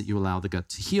ways that you allow the gut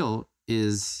to heal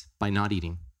is by not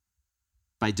eating,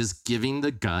 by just giving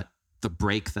the gut the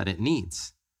break that it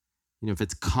needs. If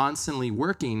it's constantly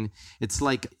working, it's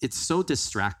like it's so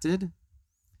distracted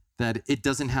that it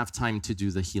doesn't have time to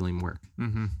do the healing work.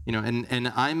 You know,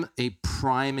 and I'm a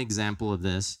prime example of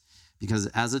this because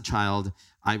as a child,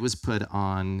 I was put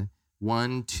on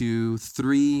 1, 2,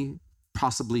 3,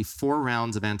 possibly 4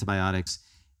 rounds of antibiotics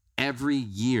every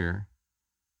year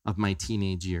of my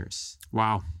teenage years.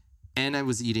 Wow. And I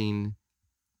was eating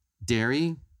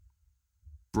dairy,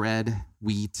 bread,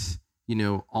 wheat, you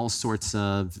know, all sorts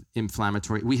of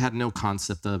inflammatory. We had no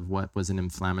concept of what was an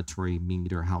inflammatory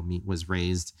meat or how meat was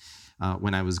raised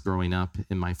when I was growing up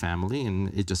in my family,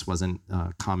 and it just wasn't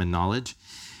common knowledge.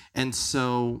 And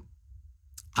so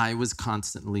I was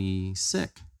constantly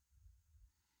sick.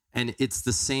 And it's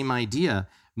the same idea.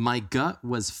 My gut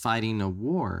was fighting a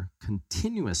war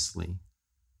continuously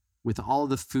with all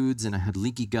the foods, and I had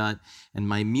leaky gut, and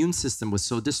my immune system was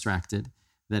so distracted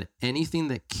that anything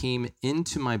that came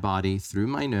into my body through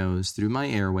my nose, through my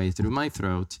airway, through my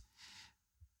throat,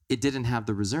 it didn't have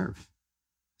the reserve.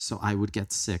 So I would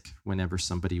get sick whenever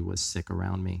somebody was sick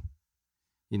around me.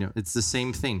 You know, it's the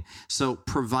same thing. So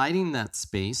providing that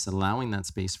space, allowing that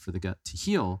space for the gut to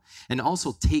heal, and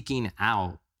also taking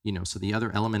out, you know, so the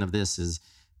other element of this is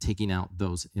taking out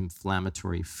those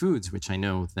inflammatory foods, which I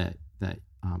know that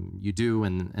you do,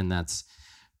 and that's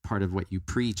part of what you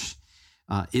preach.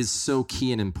 Is so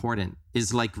key and important,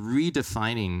 is like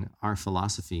redefining our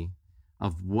philosophy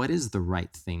of what is the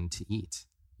right thing to eat.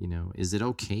 You know, is it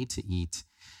okay to eat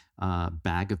a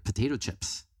bag of potato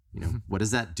chips? You know, what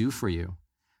does that do for you?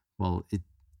 Well, it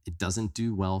doesn't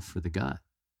do well for the gut,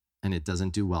 and it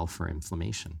doesn't do well for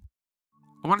inflammation.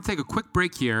 I want to take a quick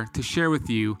break here to share with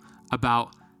you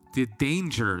about the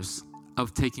dangers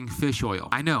of taking fish oil.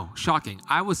 I know, shocking.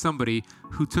 I was somebody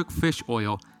who took fish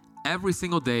oil every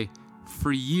single day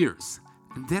for years.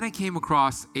 And then I came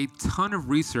across a ton of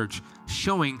research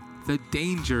showing the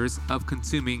dangers of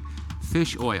consuming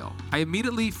fish oil. I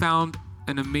immediately found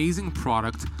an amazing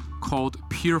product called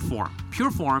Pureform.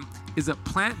 Pureform is a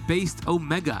plant-based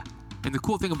omega. And the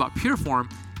cool thing about Pureform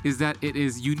is that it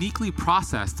is uniquely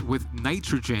processed with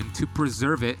nitrogen to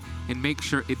preserve it and make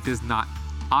sure it does not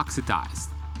oxidize.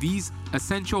 These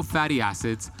essential fatty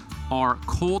acids are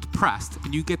cold pressed,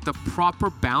 and you get the proper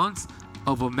balance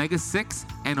of omega-6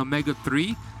 and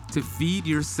omega-3 to feed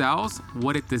your cells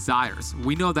what it desires.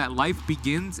 We know that life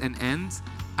begins and ends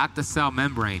at the cell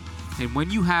membrane. And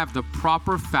when you have the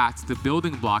proper fats, the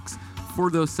building blocks for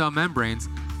those cell membranes,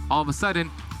 all of a sudden,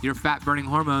 your fat-burning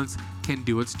hormones can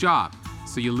do its job.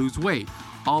 So you lose weight.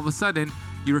 All of a sudden,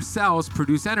 your cells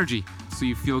produce energy, so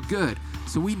you feel good.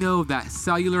 So we know that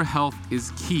cellular health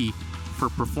is key for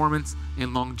performance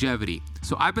and longevity.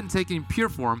 So I've been taking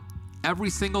Pureform every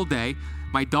single day.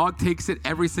 My dog takes it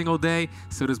every single day.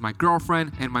 So does my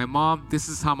girlfriend and my mom. This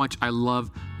is how much I love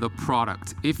the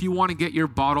product. If you want to get your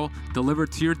bottle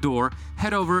delivered to your door,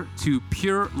 head over to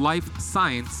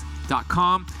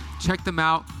purelifescience.com. Check them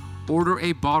out. Order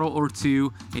a bottle or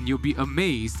two, and you'll be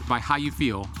amazed by how you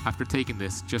feel after taking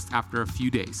this just after a few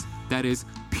days. That is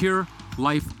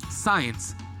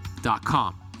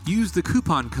purelifescience.com. Use the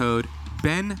coupon code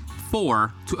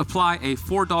BEN4 to apply a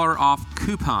 $4 off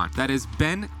coupon. That is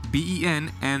BEN,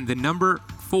 B-E-N, and the number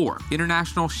 4.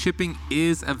 International shipping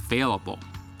is available.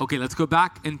 Okay, let's go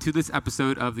back into this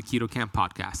episode of the Keto Camp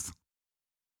podcast.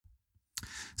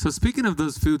 So speaking of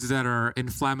those foods that are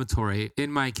inflammatory,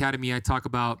 in my academy, I talk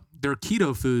about they're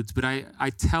keto foods, but I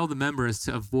tell the members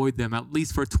to avoid them at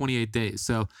least for 28 days.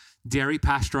 So dairy,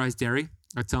 pasteurized dairy,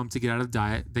 I tell them to get out of the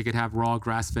diet. They could have raw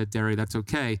grass-fed dairy. That's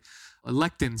okay.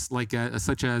 Lectins, like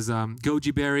such as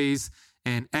goji berries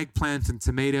and eggplants and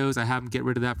tomatoes, I have them get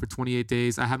rid of that for 28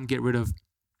 days. I have them get rid of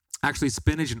actually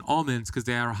spinach and almonds because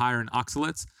they are higher in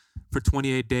oxalates for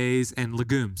 28 days, and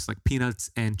legumes like peanuts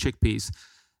and chickpeas.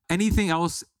 Anything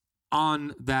else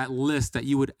on that list that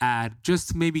you would add, just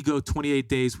to maybe go 28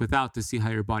 days without to see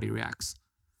how your body reacts?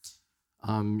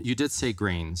 You did say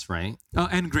grains, right? Oh,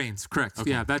 and grains, correct.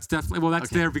 Okay. Yeah, that's definitely, well, that's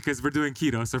there because we're doing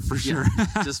keto, so for sure.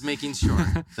 Just making sure.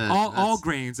 All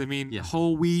grains, I mean,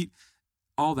 whole wheat,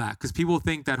 all that, because people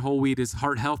think that whole wheat is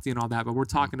heart healthy and all that, but we're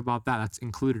talking about that. That's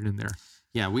included in there.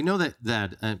 Yeah, we know that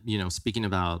speaking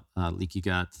about leaky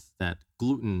gut, that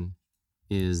gluten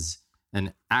is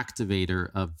an activator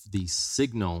of the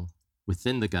signal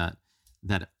within the gut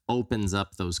that opens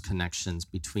up those connections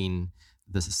between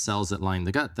the cells that line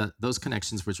the gut, those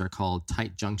connections which are called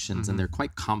tight junctions, and they're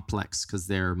quite complex because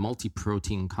they're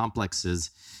multi-protein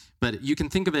complexes. But you can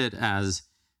think of it as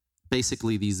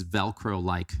basically these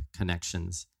Velcro-like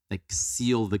connections that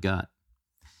seal the gut.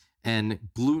 And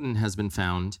gluten has been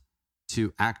found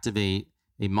to activate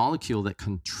a molecule that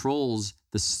controls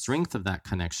the strength of that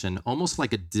connection, almost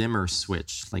like a dimmer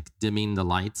switch, like dimming the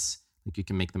lights, Like you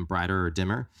can make them brighter or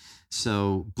dimmer.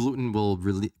 So gluten will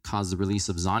cause the release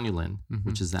of zonulin,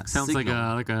 which is that Sounds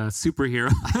signal. like a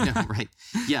superhero. I know, right?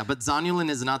 Yeah, but zonulin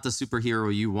is not the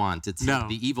superhero you want. It's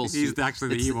the evil. He's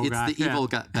actually the evil guy. It's the evil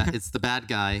guy. It's the bad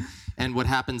guy. And what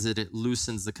happens is it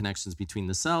loosens the connections between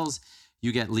the cells.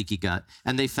 You get leaky gut.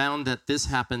 And they found that this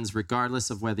happens regardless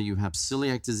of whether you have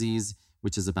celiac disease,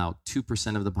 which is about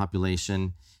 2% of the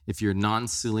population. If you're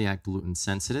non-celiac gluten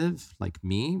sensitive, like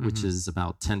me, which is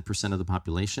about 10% of the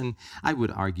population, I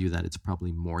would argue that it's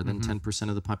probably more than 10%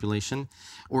 of the population.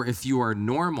 Or if you are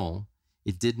normal,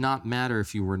 it did not matter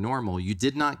if you were normal. You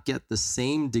did not get the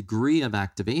same degree of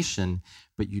activation,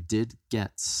 but you did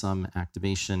get some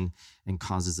activation and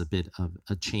causes a bit of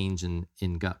a change in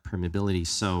gut permeability.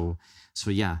 So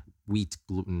yeah, wheat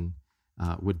gluten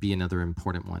would be another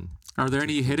important one. Are there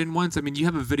any hidden ones? I mean, you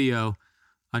have a video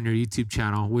on your YouTube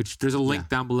channel, which there's a link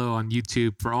down below on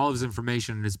YouTube for all of his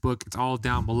information in his book. It's all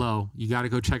down below. You got to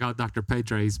go check out Dr.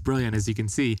 Pedre. He's brilliant, as you can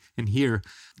see and hear.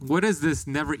 What is this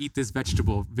never eat this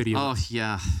vegetable video? Oh,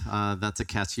 yeah. That's a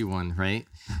catchy one, right?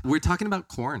 We're talking about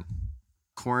corn.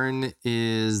 Corn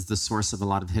is the source of a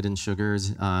lot of hidden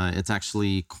sugars.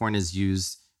 Corn is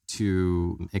used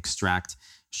to extract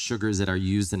sugars that are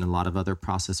used in a lot of other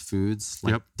processed foods,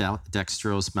 like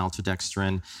dextrose,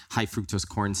 maltodextrin, high fructose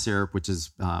corn syrup, which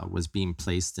was being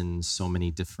placed in so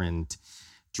many different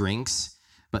drinks.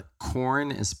 But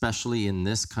corn, especially in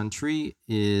this country,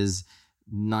 is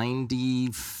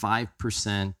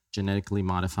 95% genetically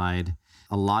modified.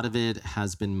 A lot of it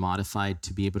has been modified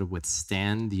to be able to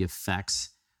withstand the effects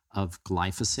of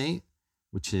glyphosate,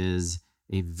 which is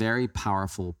a very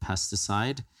powerful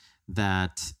pesticide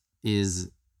that is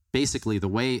basically the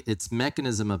way its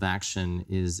mechanism of action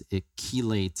is it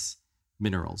chelates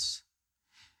minerals.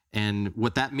 And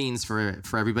what that means for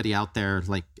everybody out there,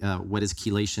 what is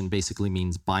chelation basically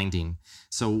means binding.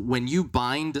 So when you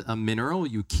bind a mineral,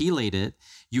 you chelate it,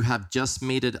 you have just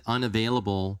made it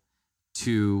unavailable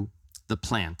to the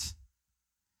plant.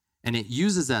 And it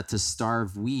uses that to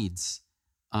starve weeds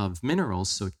of minerals.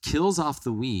 So it kills off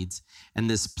the weeds. And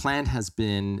this plant has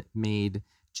been made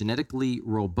genetically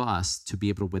robust to be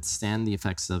able to withstand the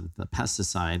effects of the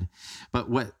pesticide. But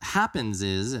what happens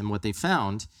is, and what they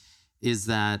found, is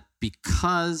that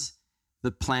because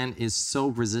the plant is so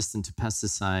resistant to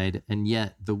pesticide, and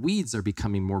yet the weeds are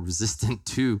becoming more resistant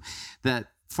too, that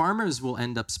farmers will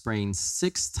end up spraying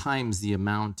 6 times the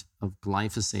amount of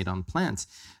glyphosate on plants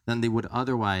than they would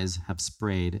otherwise have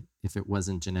sprayed if it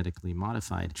wasn't genetically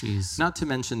modified. Jeez. Not to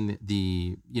mention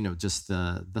the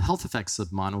health effects of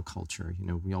monoculture.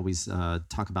 We always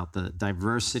talk about the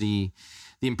diversity,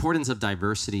 the importance of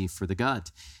diversity for the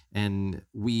gut. And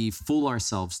we fool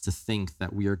ourselves to think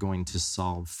that we are going to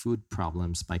solve food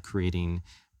problems by creating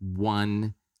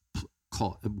one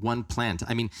plant.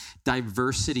 I mean,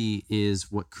 diversity is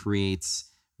what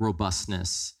creates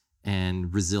robustness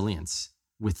and resilience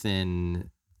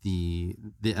within the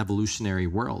evolutionary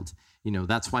world.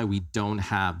 That's why we don't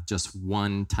have just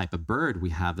one type of bird. We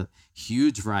have a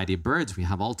huge variety of birds. We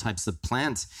have all types of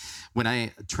plants. When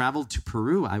I traveled to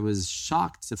Peru, I was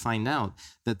shocked to find out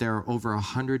that there are over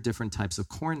 100 different types of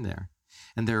corn there.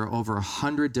 And there are over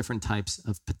 100 different types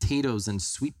of potatoes and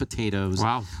sweet potatoes.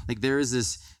 Wow. Like there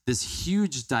is this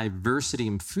huge diversity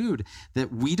in food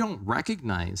that we don't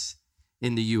recognize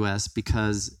in the US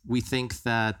because we think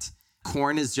that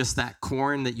corn is just that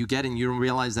corn that you get, and you don't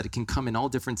realize that it can come in all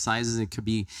different sizes. It could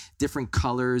be different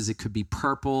colors. It could be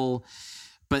purple.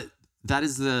 But that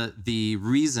is the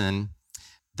reason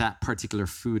that particular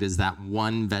food is that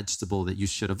one vegetable that you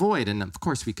should avoid. And of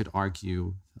course, we could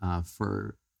argue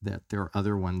for that there are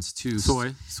other ones too.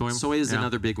 Soy is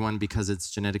another big one because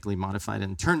it's genetically modified.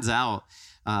 And turns out,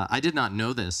 I did not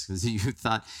know this because you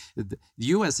thought the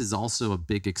U.S. is also a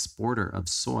big exporter of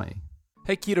soy.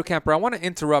 Hey Keto Camper, I want to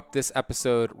interrupt this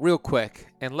episode real quick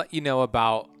and let you know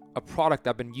about a product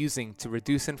I've been using to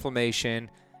reduce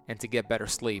inflammation and to get better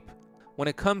sleep. When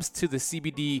it comes to the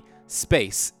CBD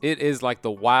space, it is like the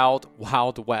wild,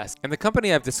 wild west. And the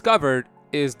company I've discovered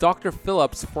is Dr.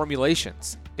 Phillips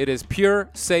Formulations. It is pure,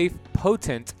 safe,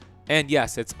 potent, and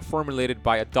yes, it's formulated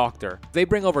by a doctor. They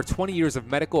bring over 20 years of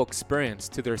medical experience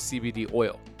to their CBD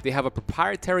oil. They have a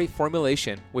proprietary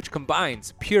formulation which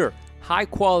combines pure,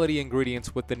 high-quality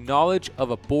ingredients with the knowledge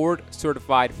of a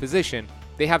board-certified physician.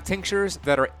 They have tinctures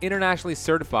that are internationally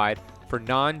certified for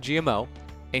non-GMO.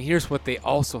 And here's what they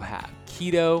also have: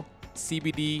 keto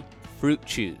CBD fruit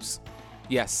chews.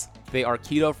 Yes, they are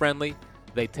keto-friendly,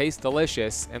 they taste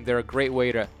delicious, and they're a great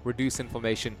way to reduce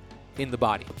inflammation in the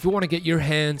body. If you want to get your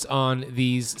hands on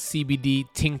these CBD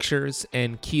tinctures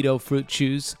and keto fruit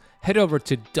chews, head over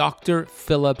to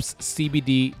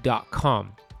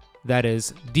drphillipscbd.com. That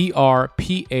is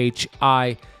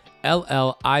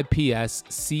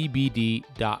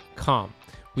drphillipscbd.com.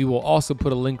 We will also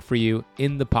put a link for you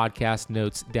in the podcast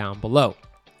notes down below.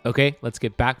 Okay, let's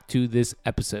get back to this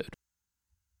episode.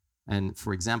 And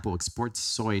for example, export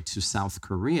soy to South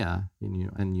Korea,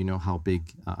 and you know how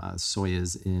big soy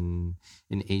is in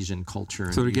Asian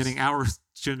culture. So we're getting our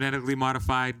genetically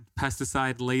modified,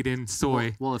 pesticide-laden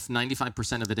soy. Well, if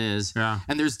 95% of it is. Yeah.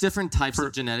 And there's different types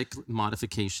of genetic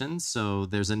modifications. So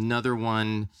there's another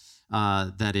one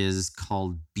that is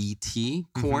called BT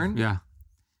corn. Mm-hmm. Yeah.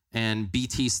 And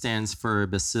BT stands for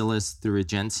Bacillus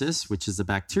thuringiensis, which is a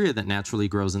bacteria that naturally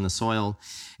grows in the soil.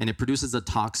 And it produces a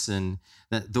toxin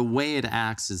that the way it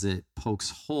acts is it pokes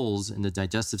holes in the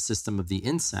digestive system of the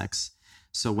insects.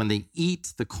 So when they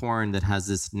eat the corn that has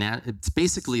this, it's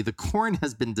basically the corn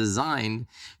has been designed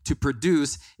to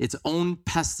produce its own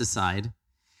pesticide,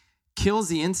 kills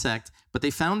the insect, but they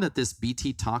found that this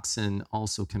BT toxin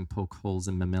also can poke holes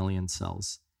in mammalian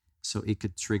cells. So it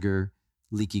could trigger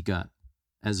leaky gut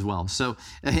as well. So,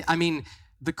 I mean,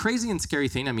 the crazy and scary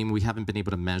thing, I mean, we haven't been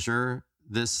able to measure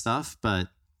this stuff, but,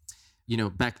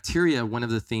 bacteria, one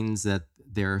of the things that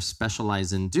they're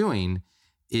specialized in doing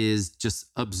is just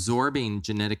absorbing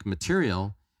genetic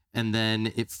material, and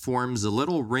then it forms a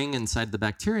little ring inside the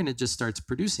bacteria and it just starts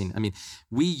producing. I mean,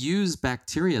 we use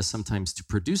bacteria sometimes to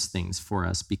produce things for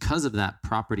us because of that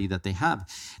property that they have.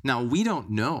 Now, we don't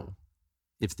know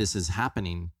if this is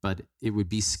happening, but it would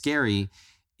be scary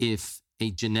if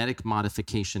a genetic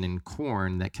modification in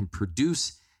corn that can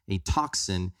produce a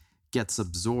toxin gets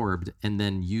absorbed and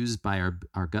then used by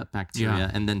our gut bacteria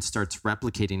and then starts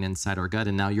replicating inside our gut.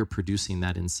 And now you're producing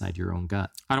that inside your own gut.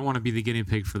 I don't want to be the guinea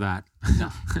pig for that. No.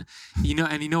 You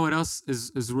know what else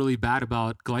is really bad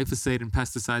about glyphosate and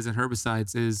pesticides and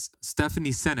herbicides is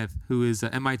Stephanie Seneff, who is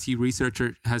an MIT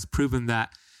researcher, has proven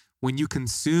that when you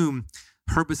consume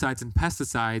herbicides and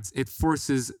pesticides, it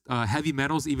forces heavy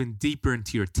metals even deeper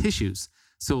into your tissues.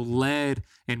 So lead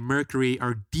and mercury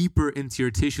are deeper into your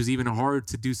tissues, even harder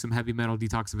to do some heavy metal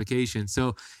detoxification.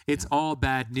 So it's all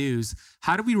bad news.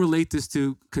 How do we relate this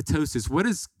to ketosis? What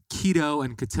is keto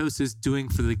and ketosis doing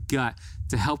for the gut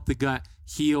to help the gut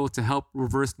heal, to help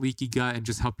reverse leaky gut, and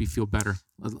just help you feel better?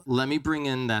 Let me bring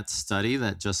in that study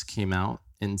that just came out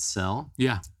in Cell.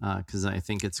 Yeah. Because I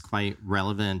think it's quite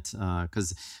relevant.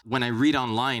 Because when I read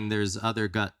online, there's other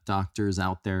gut doctors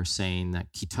out there saying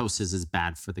that ketosis is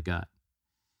bad for the gut.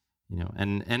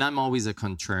 And I'm always a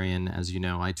contrarian, as you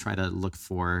know. I try to look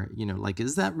for,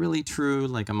 is that really true?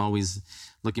 Like, I'm always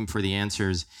looking for the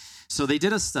answers. So they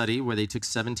did a study where they took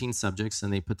 17 subjects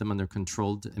and they put them under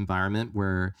controlled environment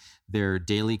where their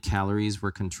daily calories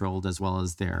were controlled as well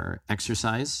as their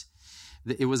exercise.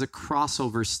 It was a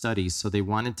crossover study, so they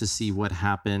wanted to see what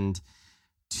happened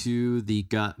to the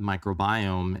gut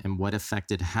microbiome and what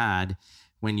effect it had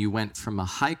when you went from a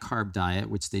high-carb diet,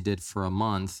 which they did for a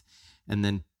month, and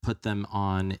then put them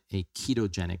on a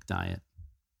ketogenic diet.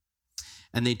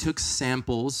 And they took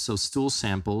samples, so stool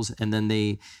samples, and then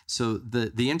the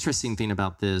interesting thing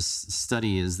about this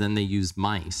study is then they used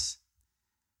mice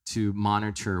to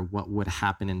monitor what would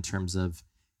happen in terms of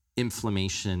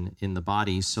inflammation in the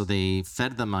body. So they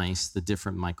fed the mice the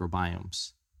different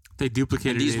microbiomes. They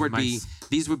duplicated these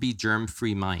would be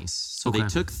germ-free mice. So they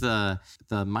took the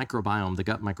microbiome, the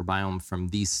gut microbiome from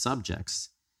these subjects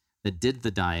that did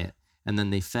the diet, and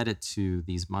then they fed it to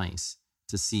these mice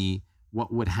to see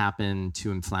what would happen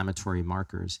to inflammatory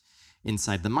markers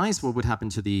inside the mice, what would happen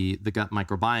to the gut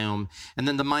microbiome. And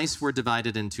then the mice were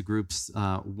divided into groups.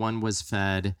 One was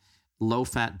fed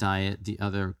low-fat diet. The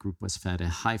other group was fed a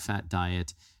high-fat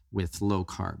diet with low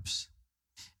carbs.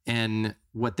 And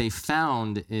what they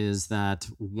found is that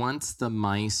once the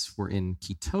mice were in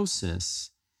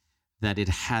ketosis, that it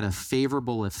had a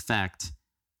favorable effect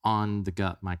on the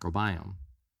gut microbiome.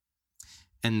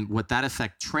 And what that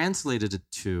effect translated it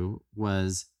to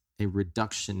was a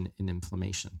reduction in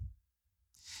inflammation.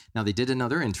 Now, they did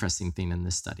another interesting thing in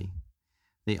this study.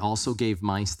 They also gave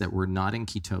mice that were not in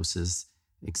ketosis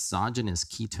exogenous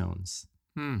ketones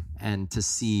and to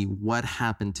see what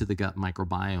happened to the gut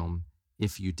microbiome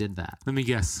if you did that. Let me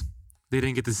guess. They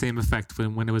didn't get the same effect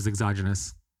when it was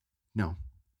exogenous. No,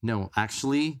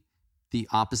 actually, the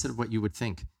opposite of what you would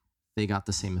think. They got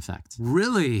the same effect.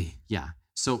 Really? Yeah.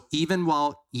 So even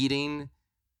while eating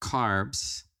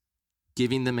carbs,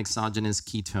 giving them exogenous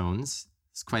ketones,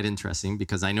 it's quite interesting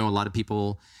because I know a lot of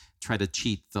people try to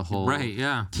cheat the whole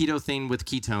keto thing with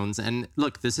ketones. And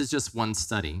look, this is just one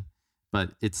study,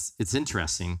 but it's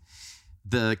interesting.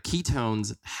 The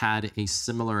ketones had a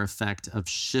similar effect of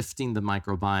shifting the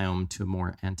microbiome to a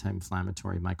more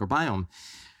anti-inflammatory microbiome.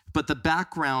 But the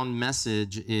background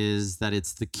message is that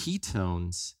it's the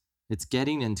ketones, it's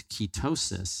getting into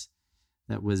ketosis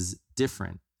that was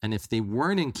different. And if they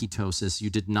weren't in ketosis, you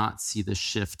did not see the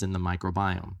shift in the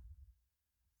microbiome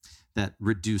that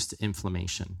reduced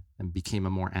inflammation and became a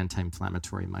more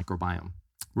anti-inflammatory microbiome.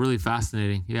 Really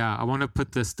fascinating. Yeah, I want to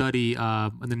put the study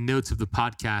in the notes of the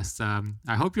podcast.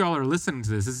 I hope you all are listening to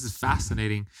this. This is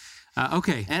fascinating.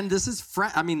 Okay. And this is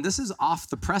this is off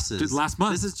the presses. Just last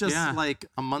month. This is just like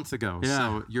a month ago. Yeah.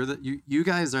 So you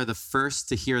guys are the first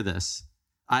to hear this.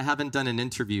 I haven't done an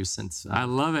interview since. I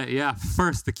love it. Yeah.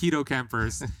 First, the keto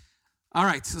campers. All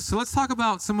right. So let's talk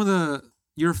about some of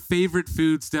your favorite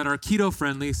foods that are keto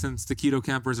friendly, since the keto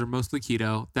campers are mostly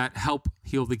keto, that help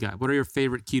heal the gut. What are your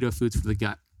favorite keto foods for the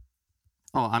gut?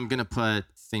 Oh, I'm going to put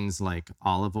things like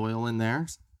olive oil in there.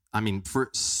 I mean, for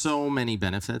so many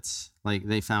benefits. Like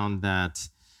they found that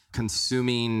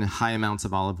consuming high amounts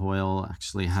of olive oil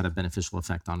actually had a beneficial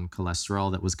effect on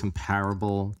cholesterol that was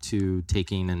comparable to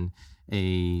taking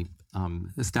a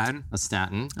statin. A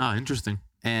statin. Oh, interesting.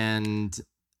 And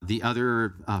the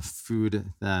other foods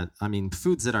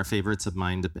that are favorites of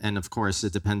mine, and of course,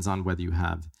 it depends on whether you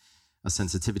have a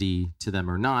sensitivity to them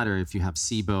or not, or if you have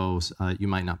SIBO, you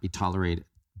might not be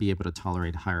able to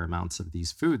tolerate higher amounts of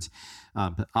these foods.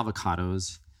 But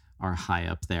avocados are high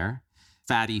up there.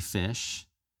 Fatty fish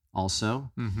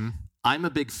also. Mm-hmm. I'm a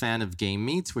big fan of game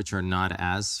meats, which are not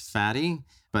as fatty,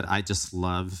 but I just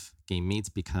love game meats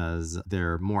because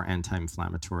they're more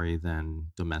anti-inflammatory than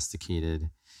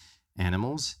domesticated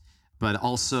animals, but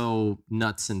also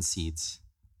nuts and seeds.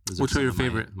 Which are your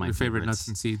favorite? Your favorite nuts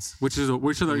and seeds. Which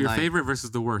are your favorite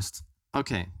versus the worst?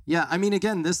 Okay. Yeah. I mean,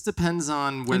 again, this depends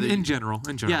on whether in general.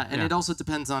 Yeah, and it also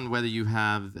depends on whether you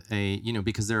have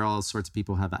because there are all sorts of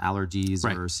people who have allergies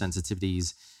or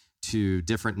sensitivities to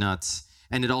different nuts,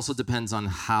 and it also depends on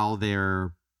how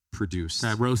they're produced.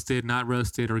 Roasted, not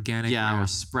roasted, organic. Yeah, or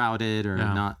sprouted or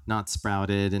not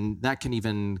sprouted. And that can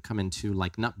even come into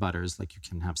like nut butters. Like you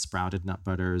can have sprouted nut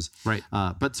butters. Right.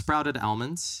 But sprouted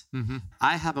almonds. Mm-hmm.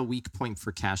 I have a weak point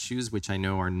for cashews, which I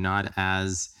know are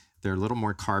they're a little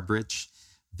more carb rich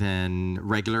than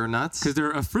regular nuts. Because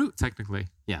they're a fruit, technically.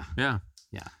 Yeah. Yeah.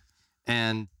 Yeah.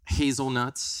 And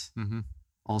hazelnuts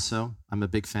also. I'm a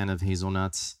big fan of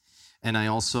hazelnuts. And I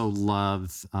also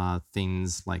love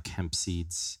things like hemp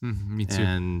seeds me too.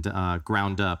 And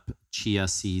ground up chia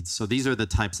seeds. So these are the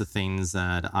types of things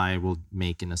that I will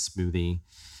make in a smoothie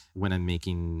when I'm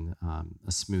making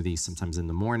a smoothie sometimes in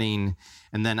the morning.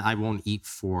 And then I won't eat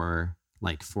for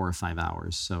like 4 or 5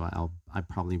 hours. So I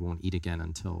probably won't eat again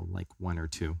until like 1 or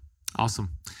 2. Awesome.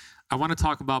 I want to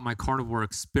talk about my carnivore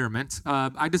experiment.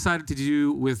 I decided to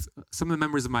do with some of the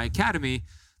members of my academy.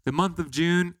 The month of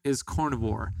June is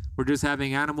carnivore. We're just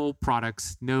having animal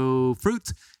products, no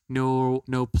fruit, no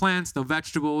plants, no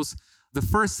vegetables. The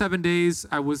first 7 days,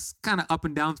 I was kind of up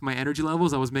and down with my energy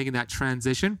levels. I was making that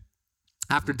transition.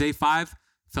 After day 5,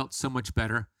 felt so much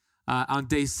better. On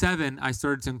day 7, I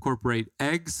started to incorporate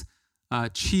eggs,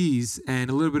 cheese, and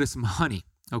a little bit of some honey.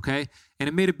 Okay. And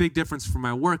it made a big difference for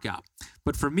my workout.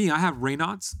 But for me, I have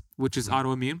Raynaud's, which is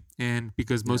autoimmune. And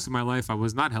because most of my life I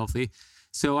was not healthy.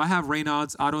 So I have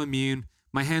Raynaud's, autoimmune.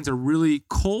 My hands are really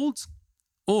cold,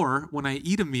 or when I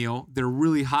eat a meal, they're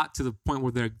really hot to the point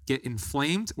where they get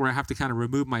inflamed, where I have to kind of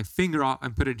remove my finger off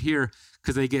and put it here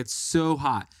because they get so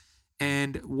hot.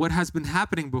 And what has been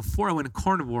happening before I went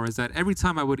carnivore is that every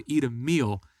time I would eat a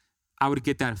meal, I would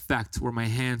get that effect where my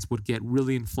hands would get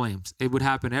really inflamed. It would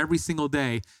happen every single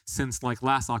day since like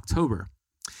last October.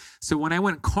 So when I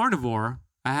went carnivore,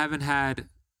 I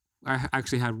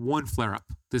actually had 1 flare-up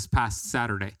this past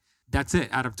Saturday. That's it,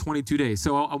 out of 22 days.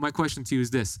 So my question to you is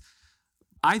this.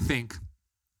 I think,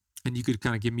 and you could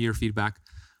kind of give me your feedback,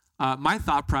 my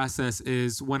thought process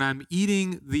is when I'm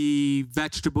eating the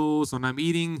vegetables, when I'm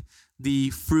eating the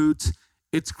fruit,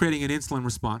 it's creating an insulin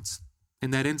response.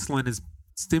 And that insulin is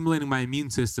stimulating my immune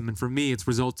system. And for me, it's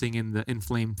resulting in the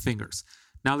inflamed fingers.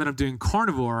 Now that I'm doing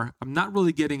carnivore, I'm not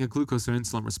really getting a glucose or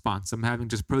insulin response. I'm having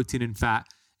just protein and fat,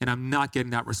 and I'm not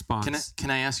getting that response. Can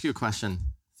I ask you a question,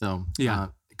 though? Yeah.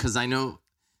 Because I know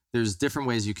there's different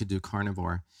ways you could do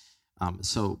carnivore.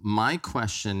 So my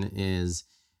question is,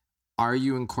 are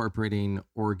you incorporating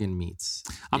organ meats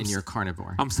in your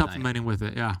carnivore? I'm supplementing with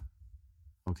it, yeah.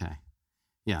 Okay.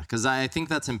 Yeah, because I think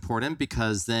that's important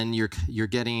because then you're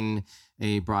getting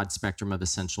a broad spectrum of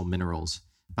essential minerals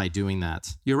by doing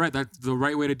that. You're right. That's the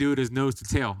right way to do it is nose to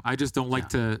tail. I just don't like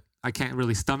to I can't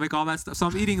really stomach all that stuff. So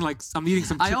I'm eating some.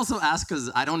 I also ask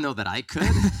because I don't know that I could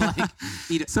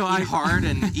eat hard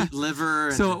and eat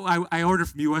liver. So I ordered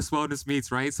from U.S. Wellness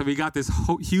Meats, right? So we got this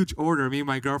huge order, me and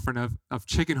my girlfriend, of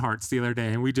chicken hearts the other day,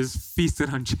 and we just feasted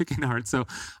on chicken hearts. So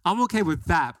I'm okay with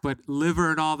that, but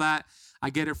liver and all that, I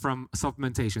get it from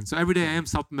supplementation. So every day I am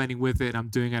supplementing with it. I'm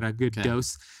doing it at a good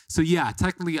dose. So yeah,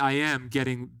 technically I am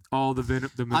getting all the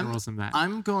minerals in that.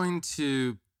 I'm going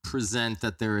to present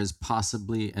that there is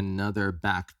possibly another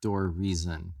backdoor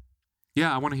reason.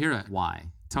 Yeah, I want to hear it. Why?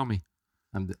 Tell me.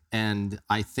 And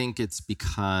I think it's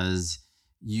because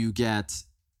you get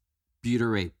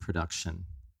butyrate production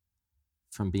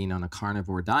from being on a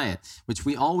carnivore diet, which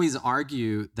we always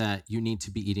argue that you need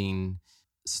to be eating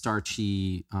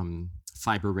starchy,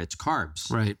 fiber-rich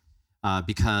carbs. Right.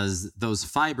 Because those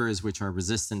fibers, which are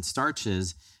resistant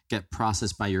starches, get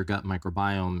processed by your gut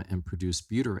microbiome and produce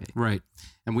butyrate. Right.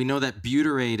 And we know that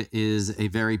butyrate is a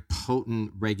very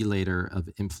potent regulator of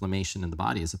inflammation in the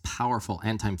body. It's a powerful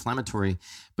anti-inflammatory,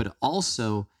 but it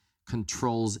also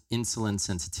controls insulin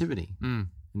sensitivity and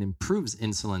improves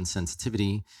insulin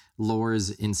sensitivity,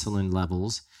 lowers insulin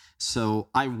levels. So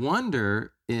I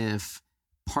wonder if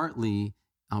partly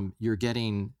you're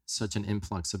getting such an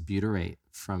influx of butyrate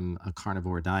from a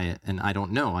carnivore diet. And I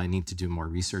don't know. I need to do more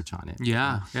research on it.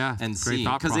 Yeah. And great see,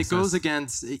 because it goes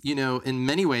against, in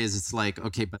many ways, it's like,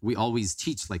 okay, but we always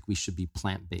teach like we should be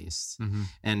plant-based. Mm-hmm.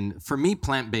 And for me,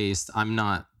 plant-based, I'm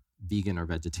not vegan or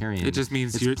vegetarian. It just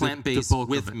means it's plant-based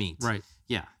with meat. Right.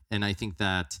 Yeah. And I think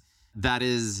that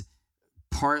is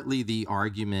partly the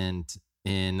argument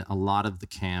in a lot of the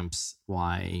camps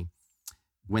why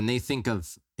when they think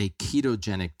of a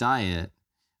ketogenic diet,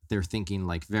 they're thinking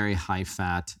like very high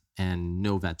fat and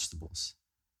no vegetables,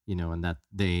 and that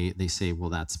they say, well,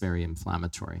 that's very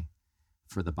inflammatory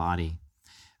for the body.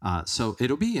 So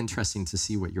it'll be interesting to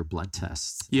see what your blood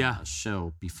tests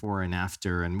show before and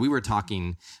after. And we were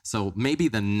talking, so maybe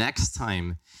the next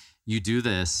time you do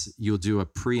this, you'll do a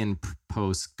pre and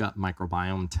post gut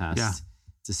microbiome test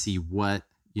to see what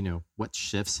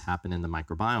shifts happen in the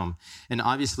microbiome. And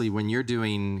obviously when you're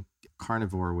doing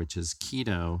carnivore, which is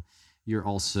keto, you're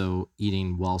also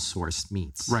eating well-sourced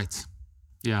meats. Right.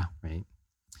 Yeah. Right.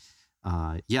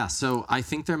 So I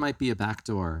think there might be a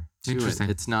backdoor to it.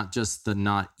 It's not just the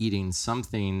not eating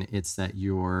something, it's that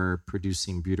you're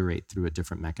producing butyrate through a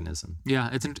different mechanism. Yeah,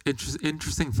 it's an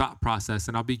interesting thought process,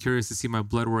 and I'll be curious to see my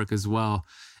blood work as well.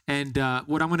 And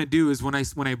what I'm going to do is when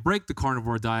I break the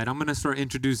carnivore diet, I'm going to start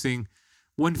introducing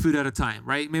one food at a time,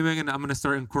 right? Maybe I'm going to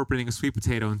start incorporating a sweet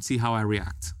potato and see how I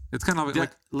react. It's kind of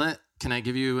like... Can I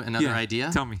give you another idea?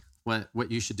 Tell me.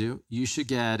 What you should do? You should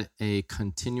get a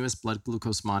continuous blood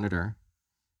glucose monitor.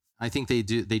 I think they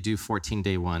do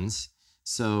 14-day ones.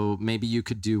 So maybe you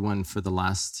could do one for the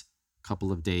last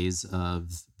couple of days of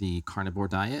the carnivore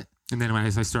diet. And then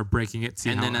as I start breaking it,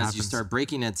 you start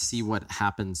breaking it, see what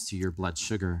happens to your blood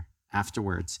sugar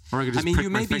afterwards. Or I could just prick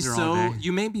my finger all day.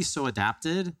 You may be so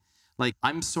adapted. Like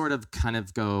I'm sort of kind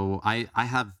of I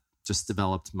have just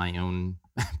developed my own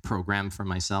program for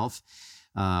myself,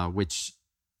 which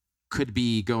could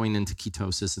be going into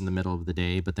ketosis in the middle of the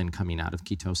day, but then coming out of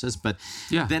ketosis. But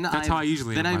that's how I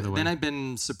usually am, by the way. Then I've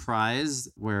been surprised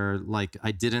where like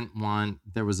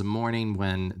there was a morning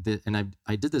when,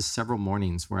 I did this several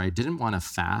mornings where I didn't want to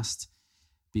fast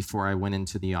before I went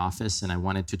into the office and I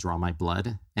wanted to draw my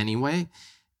blood anyway.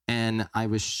 And I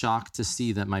was shocked to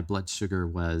see that my blood sugar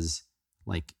was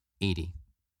like 80.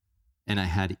 And I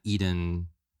had eaten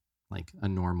like a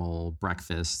normal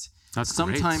breakfast. That's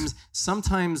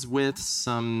sometimes with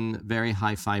some very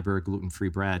high fiber gluten-free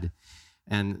bread.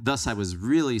 And thus I was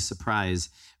really surprised.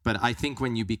 But I think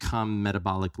when you become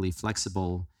metabolically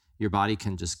flexible, your body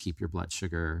can just keep your blood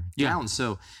sugar down.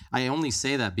 So I only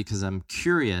say that because I'm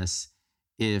curious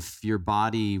if your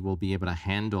body will be able to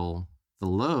handle the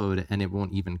load and it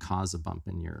won't even cause a bump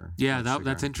in your blood sugar.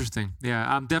 That's interesting. Yeah,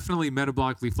 I'm definitely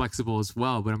metabolically flexible as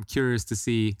well, but I'm curious to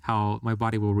see how my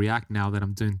body will react now that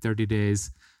I'm doing 30 days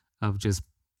of just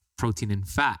protein and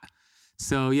fat.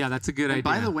 So yeah, that's a good idea.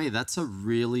 By the way, that's a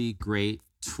really great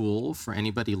tool for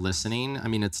anybody listening. I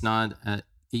mean, it's not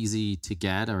easy to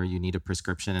get, or you need a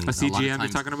prescription. And a CGM you're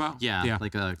talking about? Yeah,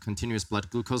 like a continuous blood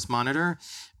glucose monitor.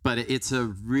 But it's a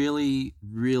really,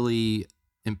 really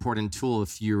important tool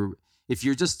if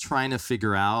you're just trying to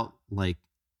figure out, like,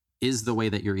 is the way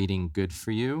that you're eating good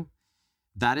for you?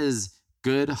 That is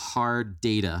good, hard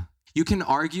data. You can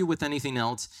argue with anything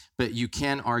else, but you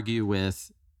can argue with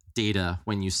data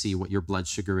when you see what your blood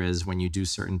sugar is when you do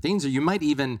certain things, or you might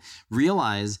even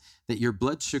realize that your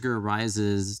blood sugar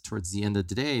rises towards the end of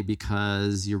the day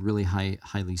because you're really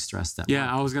highly stressed at Yeah,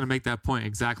 work. I was going to make that point.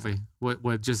 Exactly.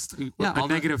 What just a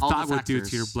negative all thought the would do to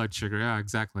factors. your blood sugar. Yeah,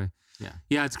 exactly. Yeah.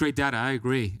 Yeah, it's great data. I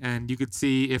agree. And you could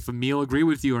see if a meal agree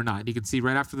with you or not. You can see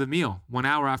right after the meal, 1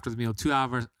 hour after the meal, 2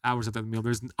 hours after the meal,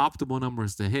 there's optimal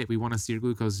numbers to hit. We want to see your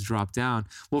glucose drop down.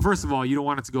 Well, first of all, you don't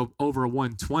want it to go over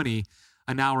 120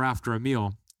 an hour after a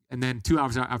meal. And then 2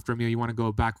 hours after a meal, you want to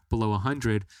go back below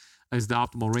 100 as the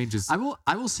optimal ranges. I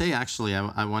will say, actually,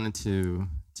 I wanted to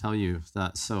tell you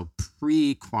that, so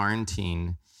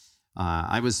pre-quarantine,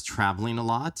 I was traveling a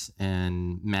lot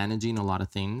and managing a lot of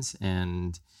things,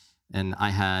 and I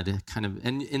had kind of,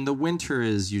 and in the winter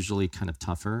is usually kind of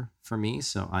tougher for me,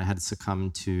 so I had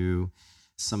succumbed to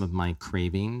some of my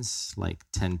cravings, like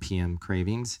 10 p.m.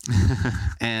 cravings.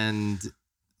 And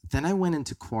then I went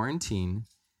into quarantine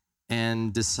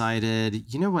and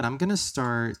decided, you know what, I'm going to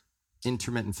start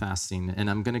intermittent fasting, and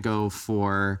I'm going to go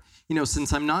for,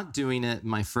 since I'm not doing it,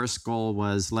 my first goal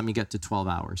was, let me get to 12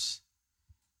 hours.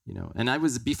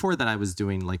 And before that I was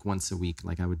doing like once a week,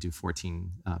 like I would do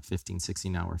 14, 15,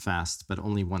 16 hour fast, but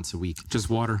only once a week. Just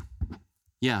water.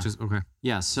 Yeah. Okay.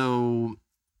 Yeah. So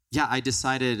yeah, I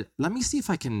decided, let me see if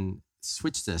I can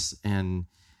switch this and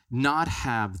not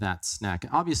have that snack.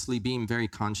 Obviously being very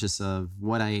conscious of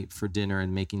what I ate for dinner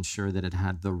and making sure that it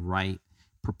had the right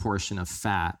proportion of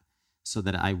fat so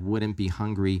that I wouldn't be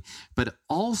hungry, but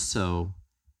also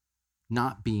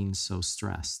not being so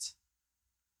stressed.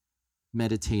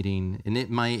 Meditating, and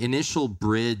my initial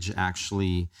bridge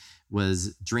actually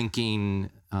was drinking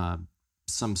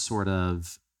some sort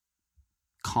of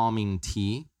calming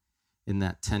tea in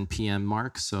that 10 p.m.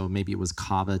 mark. So maybe it was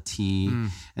kava tea,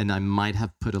 and I might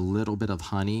have put a little bit of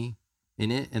honey in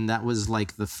it. And that was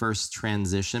like the first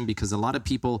transition, because a lot of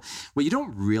people, what you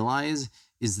don't realize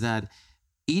is that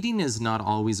eating is not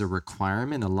always a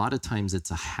requirement. A lot of times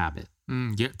it's a habit.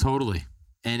 Yeah, totally.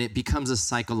 And it becomes a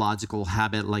psychological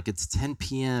habit, like it's 10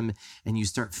 p.m. and you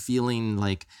start feeling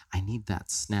like, I need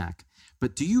that snack.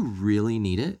 But do you really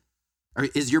need it? Or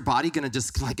is your body going to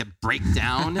just like break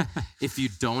down if you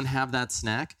don't have that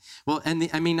snack? Well,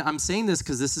 I'm saying this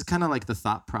because this is kind of like the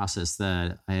thought process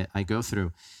that I go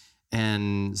through.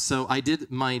 And so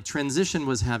my transition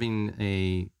was having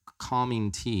a calming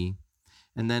tea.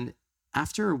 And then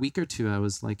after a week or two, I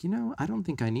was like, I don't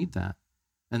think I need that.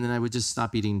 And then I would just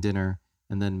stop eating dinner.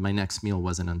 And then my next meal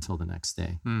wasn't until the next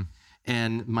day.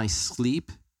 And my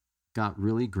sleep got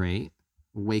really great.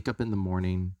 Wake up in the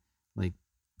morning, like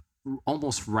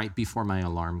almost right before my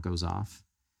alarm goes off.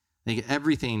 Like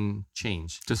everything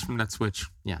changed. Just from that switch.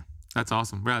 Yeah. That's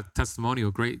awesome. Yeah,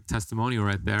 testimonial, great testimonial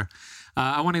right there.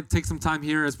 I want to take some time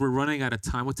here as we're running out of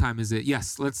time. What time is it?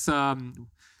 Yes, let's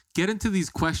get into these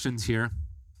questions here.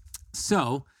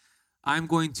 So I'm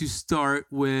going to start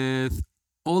with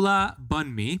Ola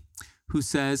Bunmi, who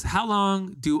says, how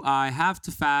long do I have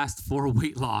to fast for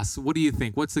weight loss? What do you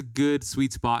think? What's a good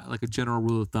sweet spot, like a general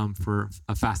rule of thumb for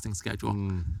a fasting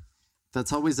schedule?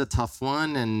 That's always a tough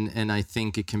one. And I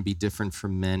think it can be different for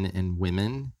men and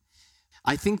women.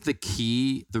 I think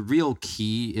the real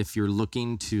key, if you're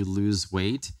looking to lose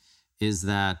weight, is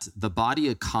that the body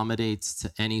accommodates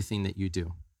to anything that you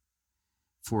do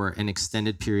for an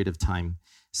extended period of time.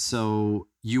 So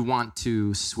you want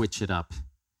to switch it up.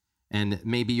 And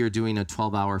maybe you're doing a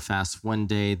 12-hour fast one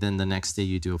day, then the next day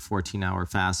you do a 14-hour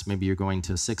fast. Maybe you're going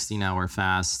to a 16-hour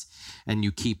fast, and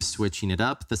you keep switching it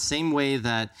up. The same way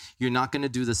that you're not going to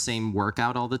do the same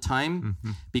workout all the time,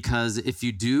 because if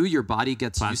you do, your body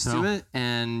gets used to it,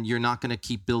 and you're not going to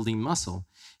keep building muscle.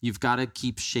 You've got to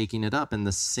keep shaking it up, and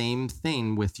the same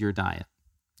thing with your diet.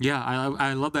 Yeah,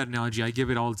 I love that analogy. I give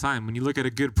it all the time. When you look at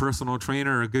a good personal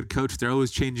trainer or a good coach, they're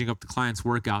always changing up the client's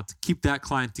workout to keep that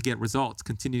client to get results,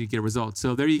 continue to get results.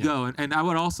 So there you go. And I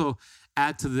would also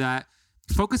add to that,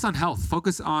 focus on health.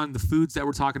 Focus on the foods that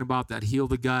we're talking about that heal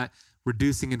the gut,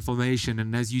 reducing inflammation.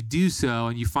 And as you do so,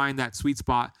 and you find that sweet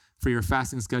spot for your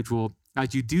fasting schedule,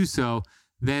 as you do so,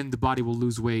 then the body will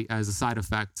lose weight as a side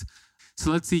effect. So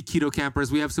let's see, Keto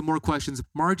Campers. We have some more questions.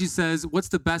 Margie says, what's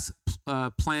the best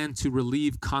plan to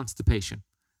relieve constipation?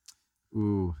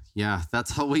 Ooh, yeah,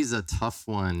 that's always a tough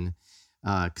one,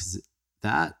 because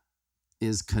that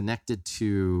is connected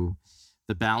to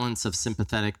the balance of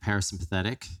sympathetic,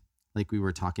 parasympathetic, like we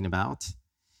were talking about.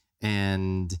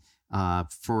 And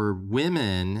for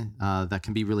women, that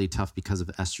can be really tough because of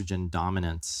estrogen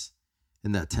dominance,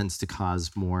 and that tends to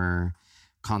cause more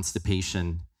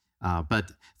constipation.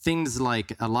 But things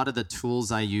like a lot of the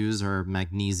tools I use are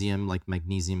magnesium, like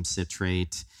magnesium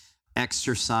citrate.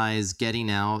 exercise, getting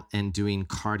out and doing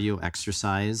cardio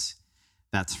exercise.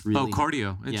 That's really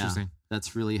cardio. Interesting.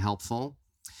 That's really helpful.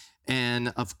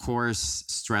 And of course,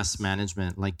 stress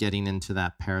management, like getting into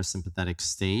that parasympathetic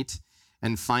state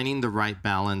and finding the right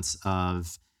balance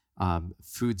of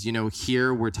foods.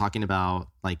 Here we're talking about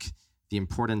like the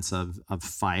importance of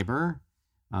fiber.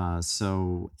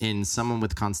 So in someone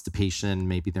with constipation,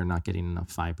 maybe they're not getting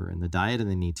enough fiber in the diet and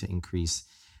they need to increase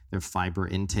their fiber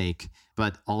intake,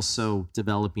 but also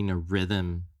developing a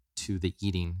rhythm to the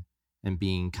eating and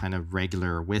being kind of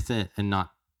regular with it and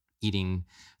not eating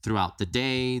throughout the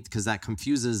day, because that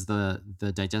confuses the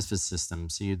digestive system.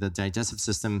 So the digestive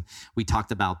system, we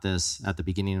talked about this at the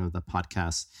beginning of the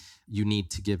podcast, you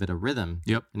need to give it a rhythm.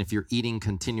 Yep. And if you're eating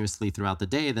continuously throughout the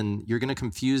day, then you're going to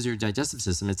confuse your digestive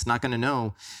system. It's not going to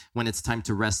know when it's time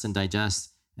to rest and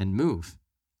digest and move.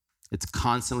 It's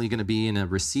constantly going to be in a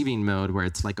receiving mode where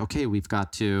it's like, okay, we've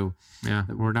got to. Yeah,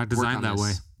 we're not designed that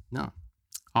way. No.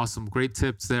 Awesome. Great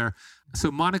tips there. So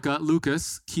Monica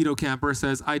Lucas, Keto Camper,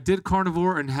 says, I did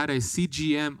carnivore and had a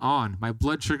CGM on. My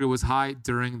blood sugar was high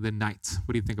during the night.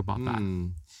 What do you think about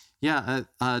that? Yeah.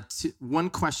 One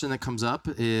question that comes up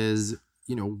is,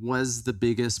 was the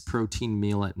biggest protein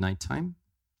meal at nighttime?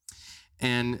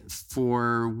 And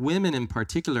for women in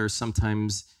particular,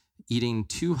 sometimes eating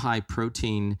too high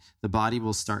protein, the body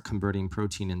will start converting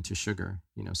protein into sugar.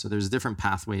 So there's different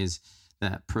pathways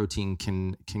that protein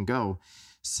can go.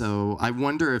 So I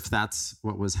wonder if that's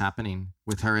what was happening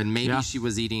with her. And maybe she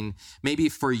was eating, maybe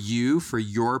for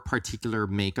your particular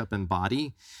makeup and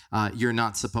body, you're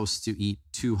not supposed to eat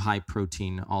too high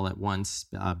protein all at once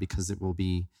because it will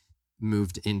be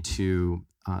moved into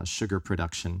sugar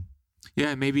production.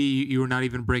 Yeah, maybe you were not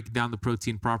even breaking down the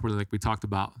protein properly like we talked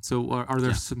about. So are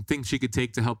there some things she could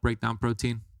take to help break down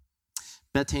protein?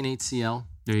 Betaine HCl.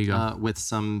 There you go. With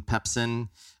some pepsin.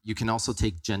 You can also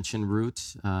take gentian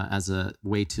root as a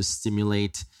way to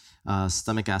stimulate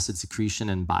stomach acid secretion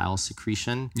and bile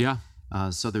secretion. Yeah.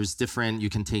 So there's different, you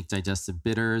can take digestive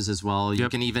bitters as well. You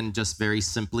can even just very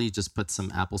simply just put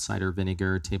some apple cider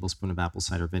vinegar, a tablespoon of apple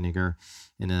cider vinegar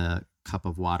in a cup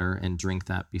of water and drink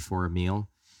that before a meal.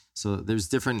 So there's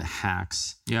different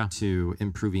hacks to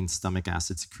improving stomach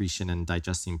acid secretion and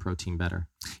digesting protein better.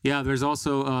 Yeah, there's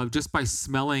also just by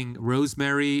smelling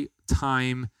rosemary,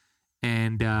 thyme,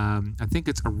 and I think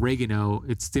it's oregano,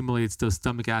 it stimulates those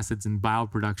stomach acids and bile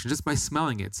production just by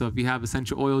smelling it. So if you have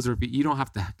essential oils or if you don't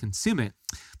have to consume it.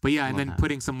 But and then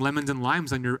putting some lemons and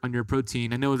limes on your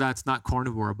protein. I know that's not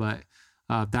carnivore, but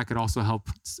that could also help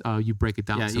you break it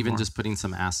down. Yeah, even more. Just putting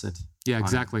some acid. Yeah,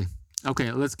 exactly.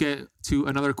 Okay, let's get to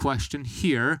another question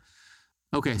here.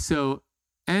 Okay, so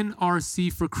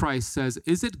NRC for Christ says,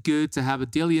 is it good to have a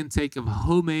daily intake of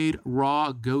homemade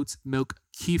raw goat's milk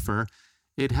kefir?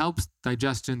 It helps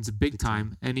digestions big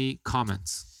time. Any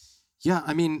comments? Yeah,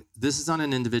 I mean, this is on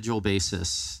an individual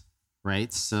basis,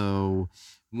 right? So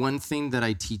one thing that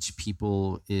I teach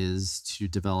people is to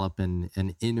develop an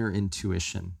inner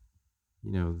intuition,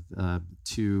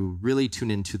 to really tune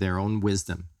into their own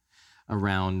wisdom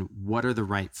around what are the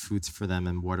right foods for them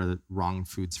and what are the wrong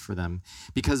foods for them.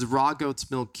 Because raw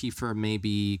goat's milk kefir may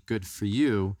be good for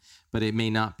you, but it may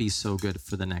not be so good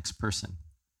for the next person.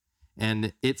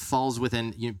 And it falls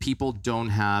within, people don't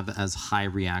have as high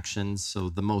reactions. So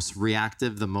the most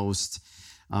reactive, the most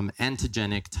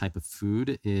antigenic type of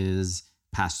food is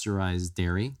pasteurized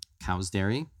dairy, cow's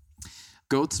dairy.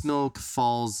 Goat's milk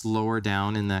falls lower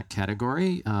down in that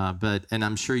category, and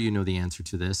I'm sure you know the answer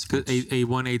to this. A1,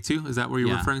 A2, is that what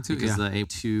you're referring to? Because the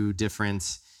A2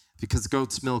 difference, because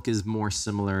goat's milk is more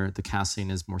similar, the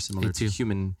casein is more similar to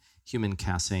human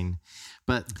casein.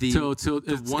 But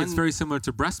it's very similar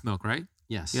to breast milk, right?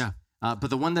 Yes. Yeah. But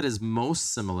the one that is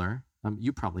most similar,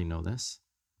 you probably know this,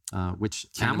 which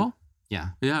camel?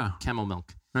 Yeah. Camel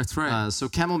milk. That's right. So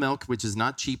camel milk, which is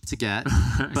not cheap to get.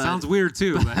 It sounds weird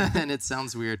too. And it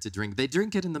sounds weird to drink. They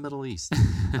drink it in the Middle East.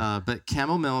 But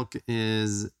camel milk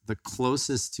is the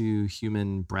closest to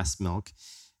human breast milk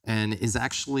and is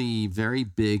actually very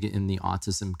big in the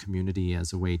autism community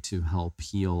as a way to help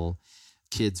heal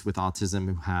kids with autism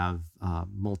who have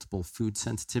multiple food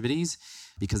sensitivities,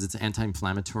 because it's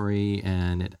anti-inflammatory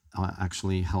and it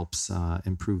actually helps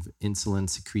improve insulin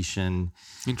secretion.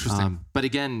 Interesting. But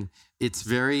again, it's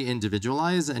very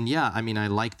individualized. And I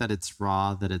like that it's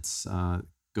raw, that it's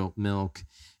goat milk,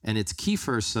 and it's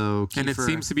kefir. And it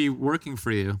seems to be working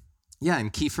for you. Yeah,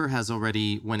 and kefir has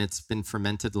already, when it's been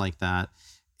fermented like that,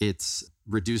 it's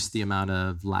reduced the amount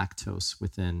of lactose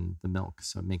within the milk.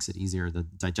 So it makes it easier, the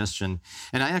digestion.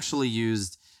 And I actually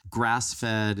used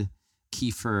grass-fed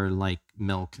kefir-like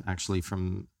milk actually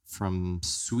from from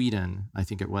Sweden, I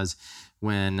think it was,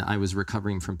 when I was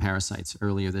recovering from parasites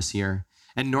earlier this year.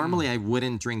 And normally I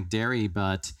wouldn't drink dairy,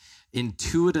 but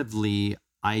intuitively,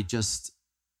 I just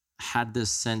had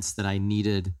this sense that I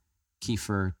needed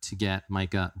kefir to get my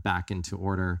gut back into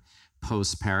order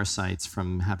post-parasites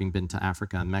from having been to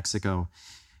Africa and Mexico.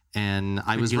 And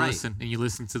I was right. And you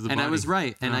listened to the body. And I was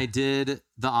right. And I did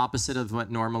the opposite of what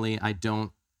normally I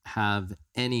don't have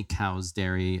any cow's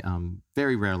dairy.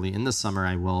 Very rarely. In the summer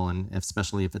I will, and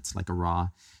especially if it's like a raw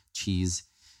cheese.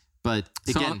 But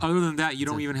again, so other than that, you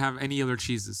don't even have any other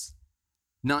cheeses?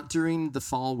 Not during the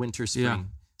fall, winter, spring. Yeah.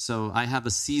 So I have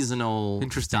a seasonal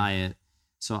diet.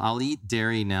 So I'll eat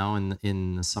dairy now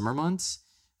in the summer months,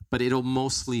 but it'll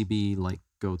mostly be like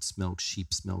goat's milk,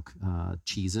 sheep's milk,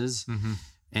 cheeses.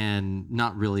 And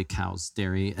not really cow's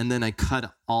dairy. And then I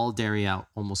cut all dairy out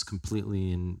almost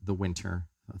completely in the winter,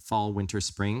 fall, winter,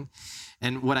 spring.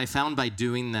 And what I found by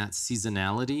doing that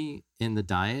seasonality in the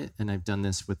diet, and I've done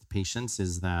this with patients,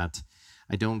 is that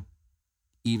I don't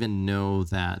even know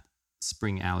that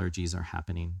spring allergies are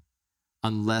happening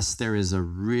unless there is a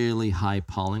really high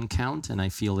pollen count and I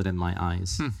feel it in my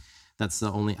eyes. That's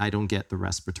the only, I don't get the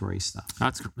respiratory stuff.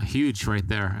 That's huge right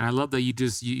there. And I love that you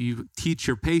teach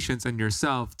your patients and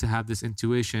yourself to have this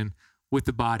intuition with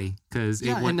the body.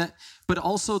 But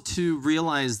also to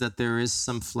realize that there is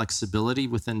some flexibility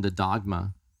within the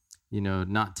dogma,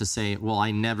 not to say, well,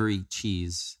 I never eat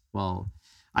cheese. Well,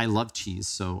 I love cheese.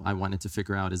 So I wanted to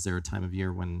figure out, is there a time of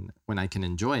year when I can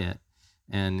enjoy it?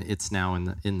 And it's now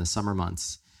in the summer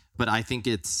months. But I think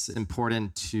it's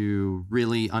important to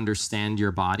really understand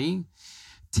your body,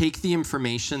 take the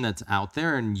information that's out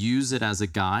there and use it as a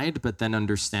guide, but then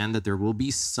understand that there will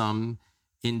be some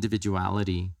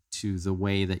individuality to the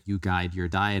way that you guide your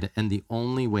diet. And the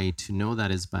only way to know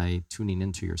that is by tuning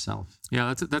into yourself.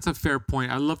 Yeah, that's a fair point.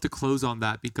 I'd love to close on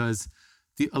that because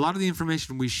a lot of the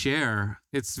information we share,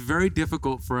 it's very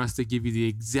difficult for us to give you the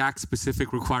exact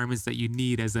specific requirements that you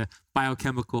need as a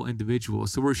biochemical individual.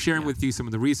 So we're sharing with you some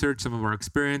of the research, some of our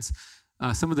experience,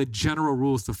 some of the general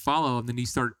rules to follow, and then you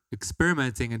start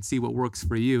experimenting and see what works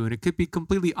for you. And it could be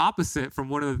completely opposite from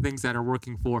one of the things that are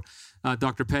working for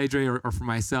Dr. Pedre or for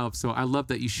myself. So I love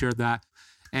that you shared that.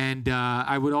 And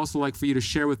I would also like for you to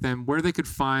share with them where they could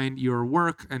find your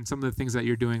work and some of the things that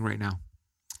you're doing right now.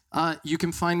 You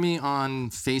can find me on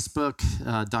Facebook,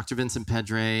 Dr. Vincent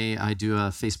Pedre. I do a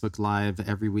Facebook Live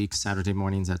every week, Saturday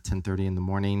mornings at 10:30 in the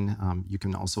morning. You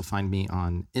can also find me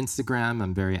on Instagram.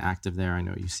 I'm very active there. I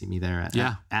know you see me there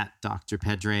at Dr.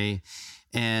 Pedre.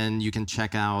 And you can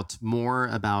check out more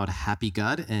about Happy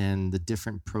Gut and the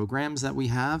different programs that we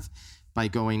have by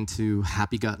going to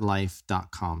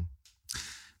happygutlife.com.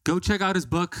 Go check out his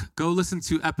book. Go listen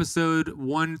to episode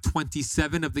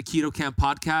 127 of the Keto Camp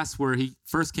podcast, where he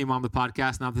first came on the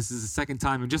podcast. Now this is the second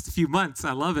time in just a few months.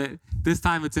 I love it. This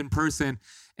time it's in person.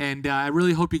 And I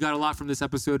really hope you got a lot from this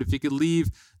episode. If you could leave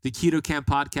the Keto Camp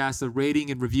podcast a rating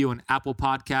and review on Apple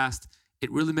Podcast,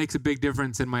 it really makes a big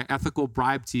difference. And my ethical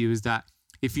bribe to you is that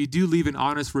if you do leave an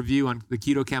honest review on the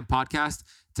Keto Camp podcast,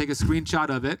 take a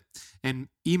screenshot of it and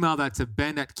email that to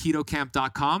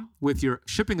ben@ketocamp.com with your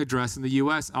shipping address in the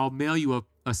US. I'll mail you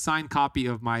a signed copy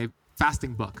of my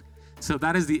fasting book. So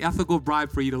that is the ethical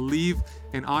bribe for you to leave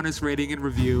an honest rating and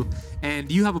review.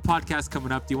 And you have a podcast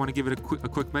coming up. Do you want to give it a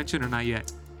quick mention or not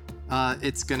yet?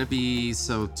 It's going to be,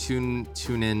 so tune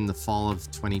in the fall of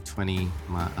 2020.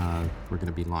 We're going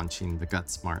to be launching the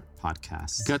Gut Smart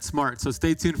podcast. Gut Smart. So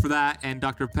stay tuned for that. And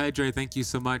Dr. Pedre, thank you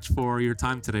so much for your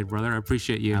time today, brother. I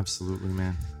appreciate you. Absolutely,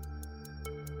 man.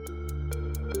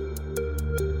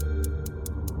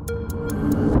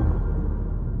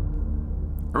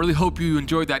 I really hope you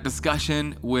enjoyed that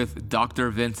discussion with Dr.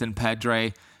 Vincent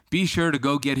Pedre. Be sure to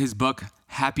go get his book,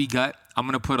 Happy Gut. I'm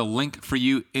going to put a link for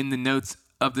you in the notes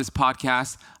of this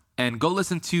podcast, and go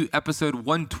listen to episode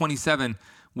 127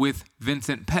 with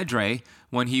Vincent Pedre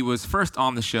when he was first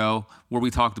on the show, where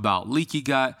we talked about leaky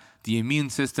gut, the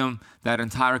immune system, that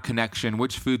entire connection,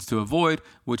 which foods to avoid,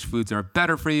 which foods are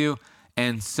better for you,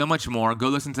 and so much more. Go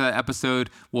listen to that episode.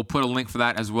 We'll put a link for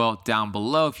that as well down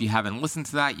below. If you haven't listened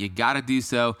to that, you got to do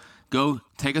so. Go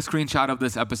take a screenshot of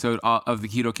this episode of the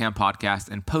Keto Camp podcast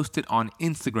and post it on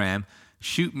Instagram.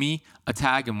 Shoot me a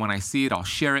tag, and when I see it, I'll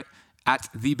share it at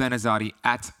the Benazati,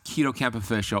 at Keto Camp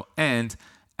Official, and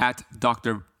at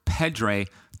Dr. Pedre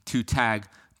to tag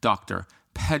Dr.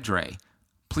 Pedre.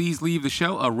 Please leave the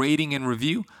show a rating and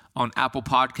review on Apple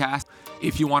Podcasts.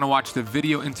 If you want to watch the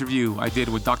video interview I did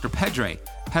with Dr. Pedre,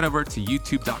 head over to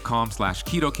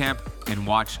youtube.com/KetoCamp and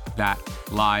watch that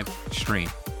live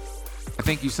stream. I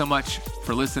thank you so much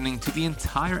for listening to the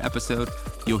entire episode.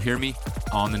 You'll hear me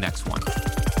on the next one.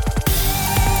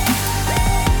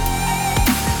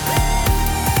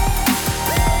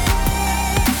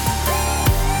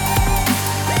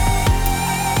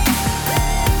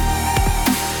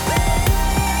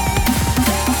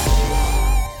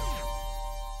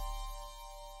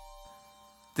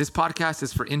 This podcast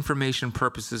is for information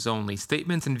purposes only.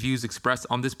 Statements and views expressed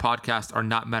on this podcast are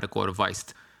not medical advice.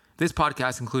 This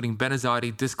podcast, including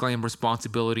Benazati, disclaim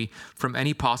responsibility from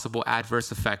any possible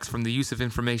adverse effects from the use of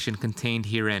information contained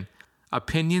herein.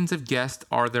 Opinions of guests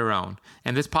are their own,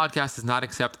 and this podcast does not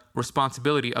accept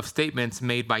responsibility of statements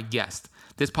made by guests.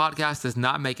 This podcast does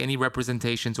not make any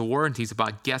representations or warranties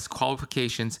about guest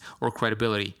qualifications or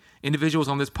credibility. Individuals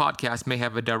on this podcast may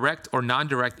have a direct or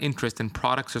non-direct interest in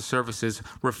products or services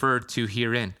referred to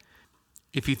herein.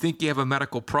 If you think you have a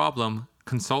medical problem,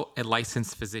 consult a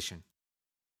licensed physician.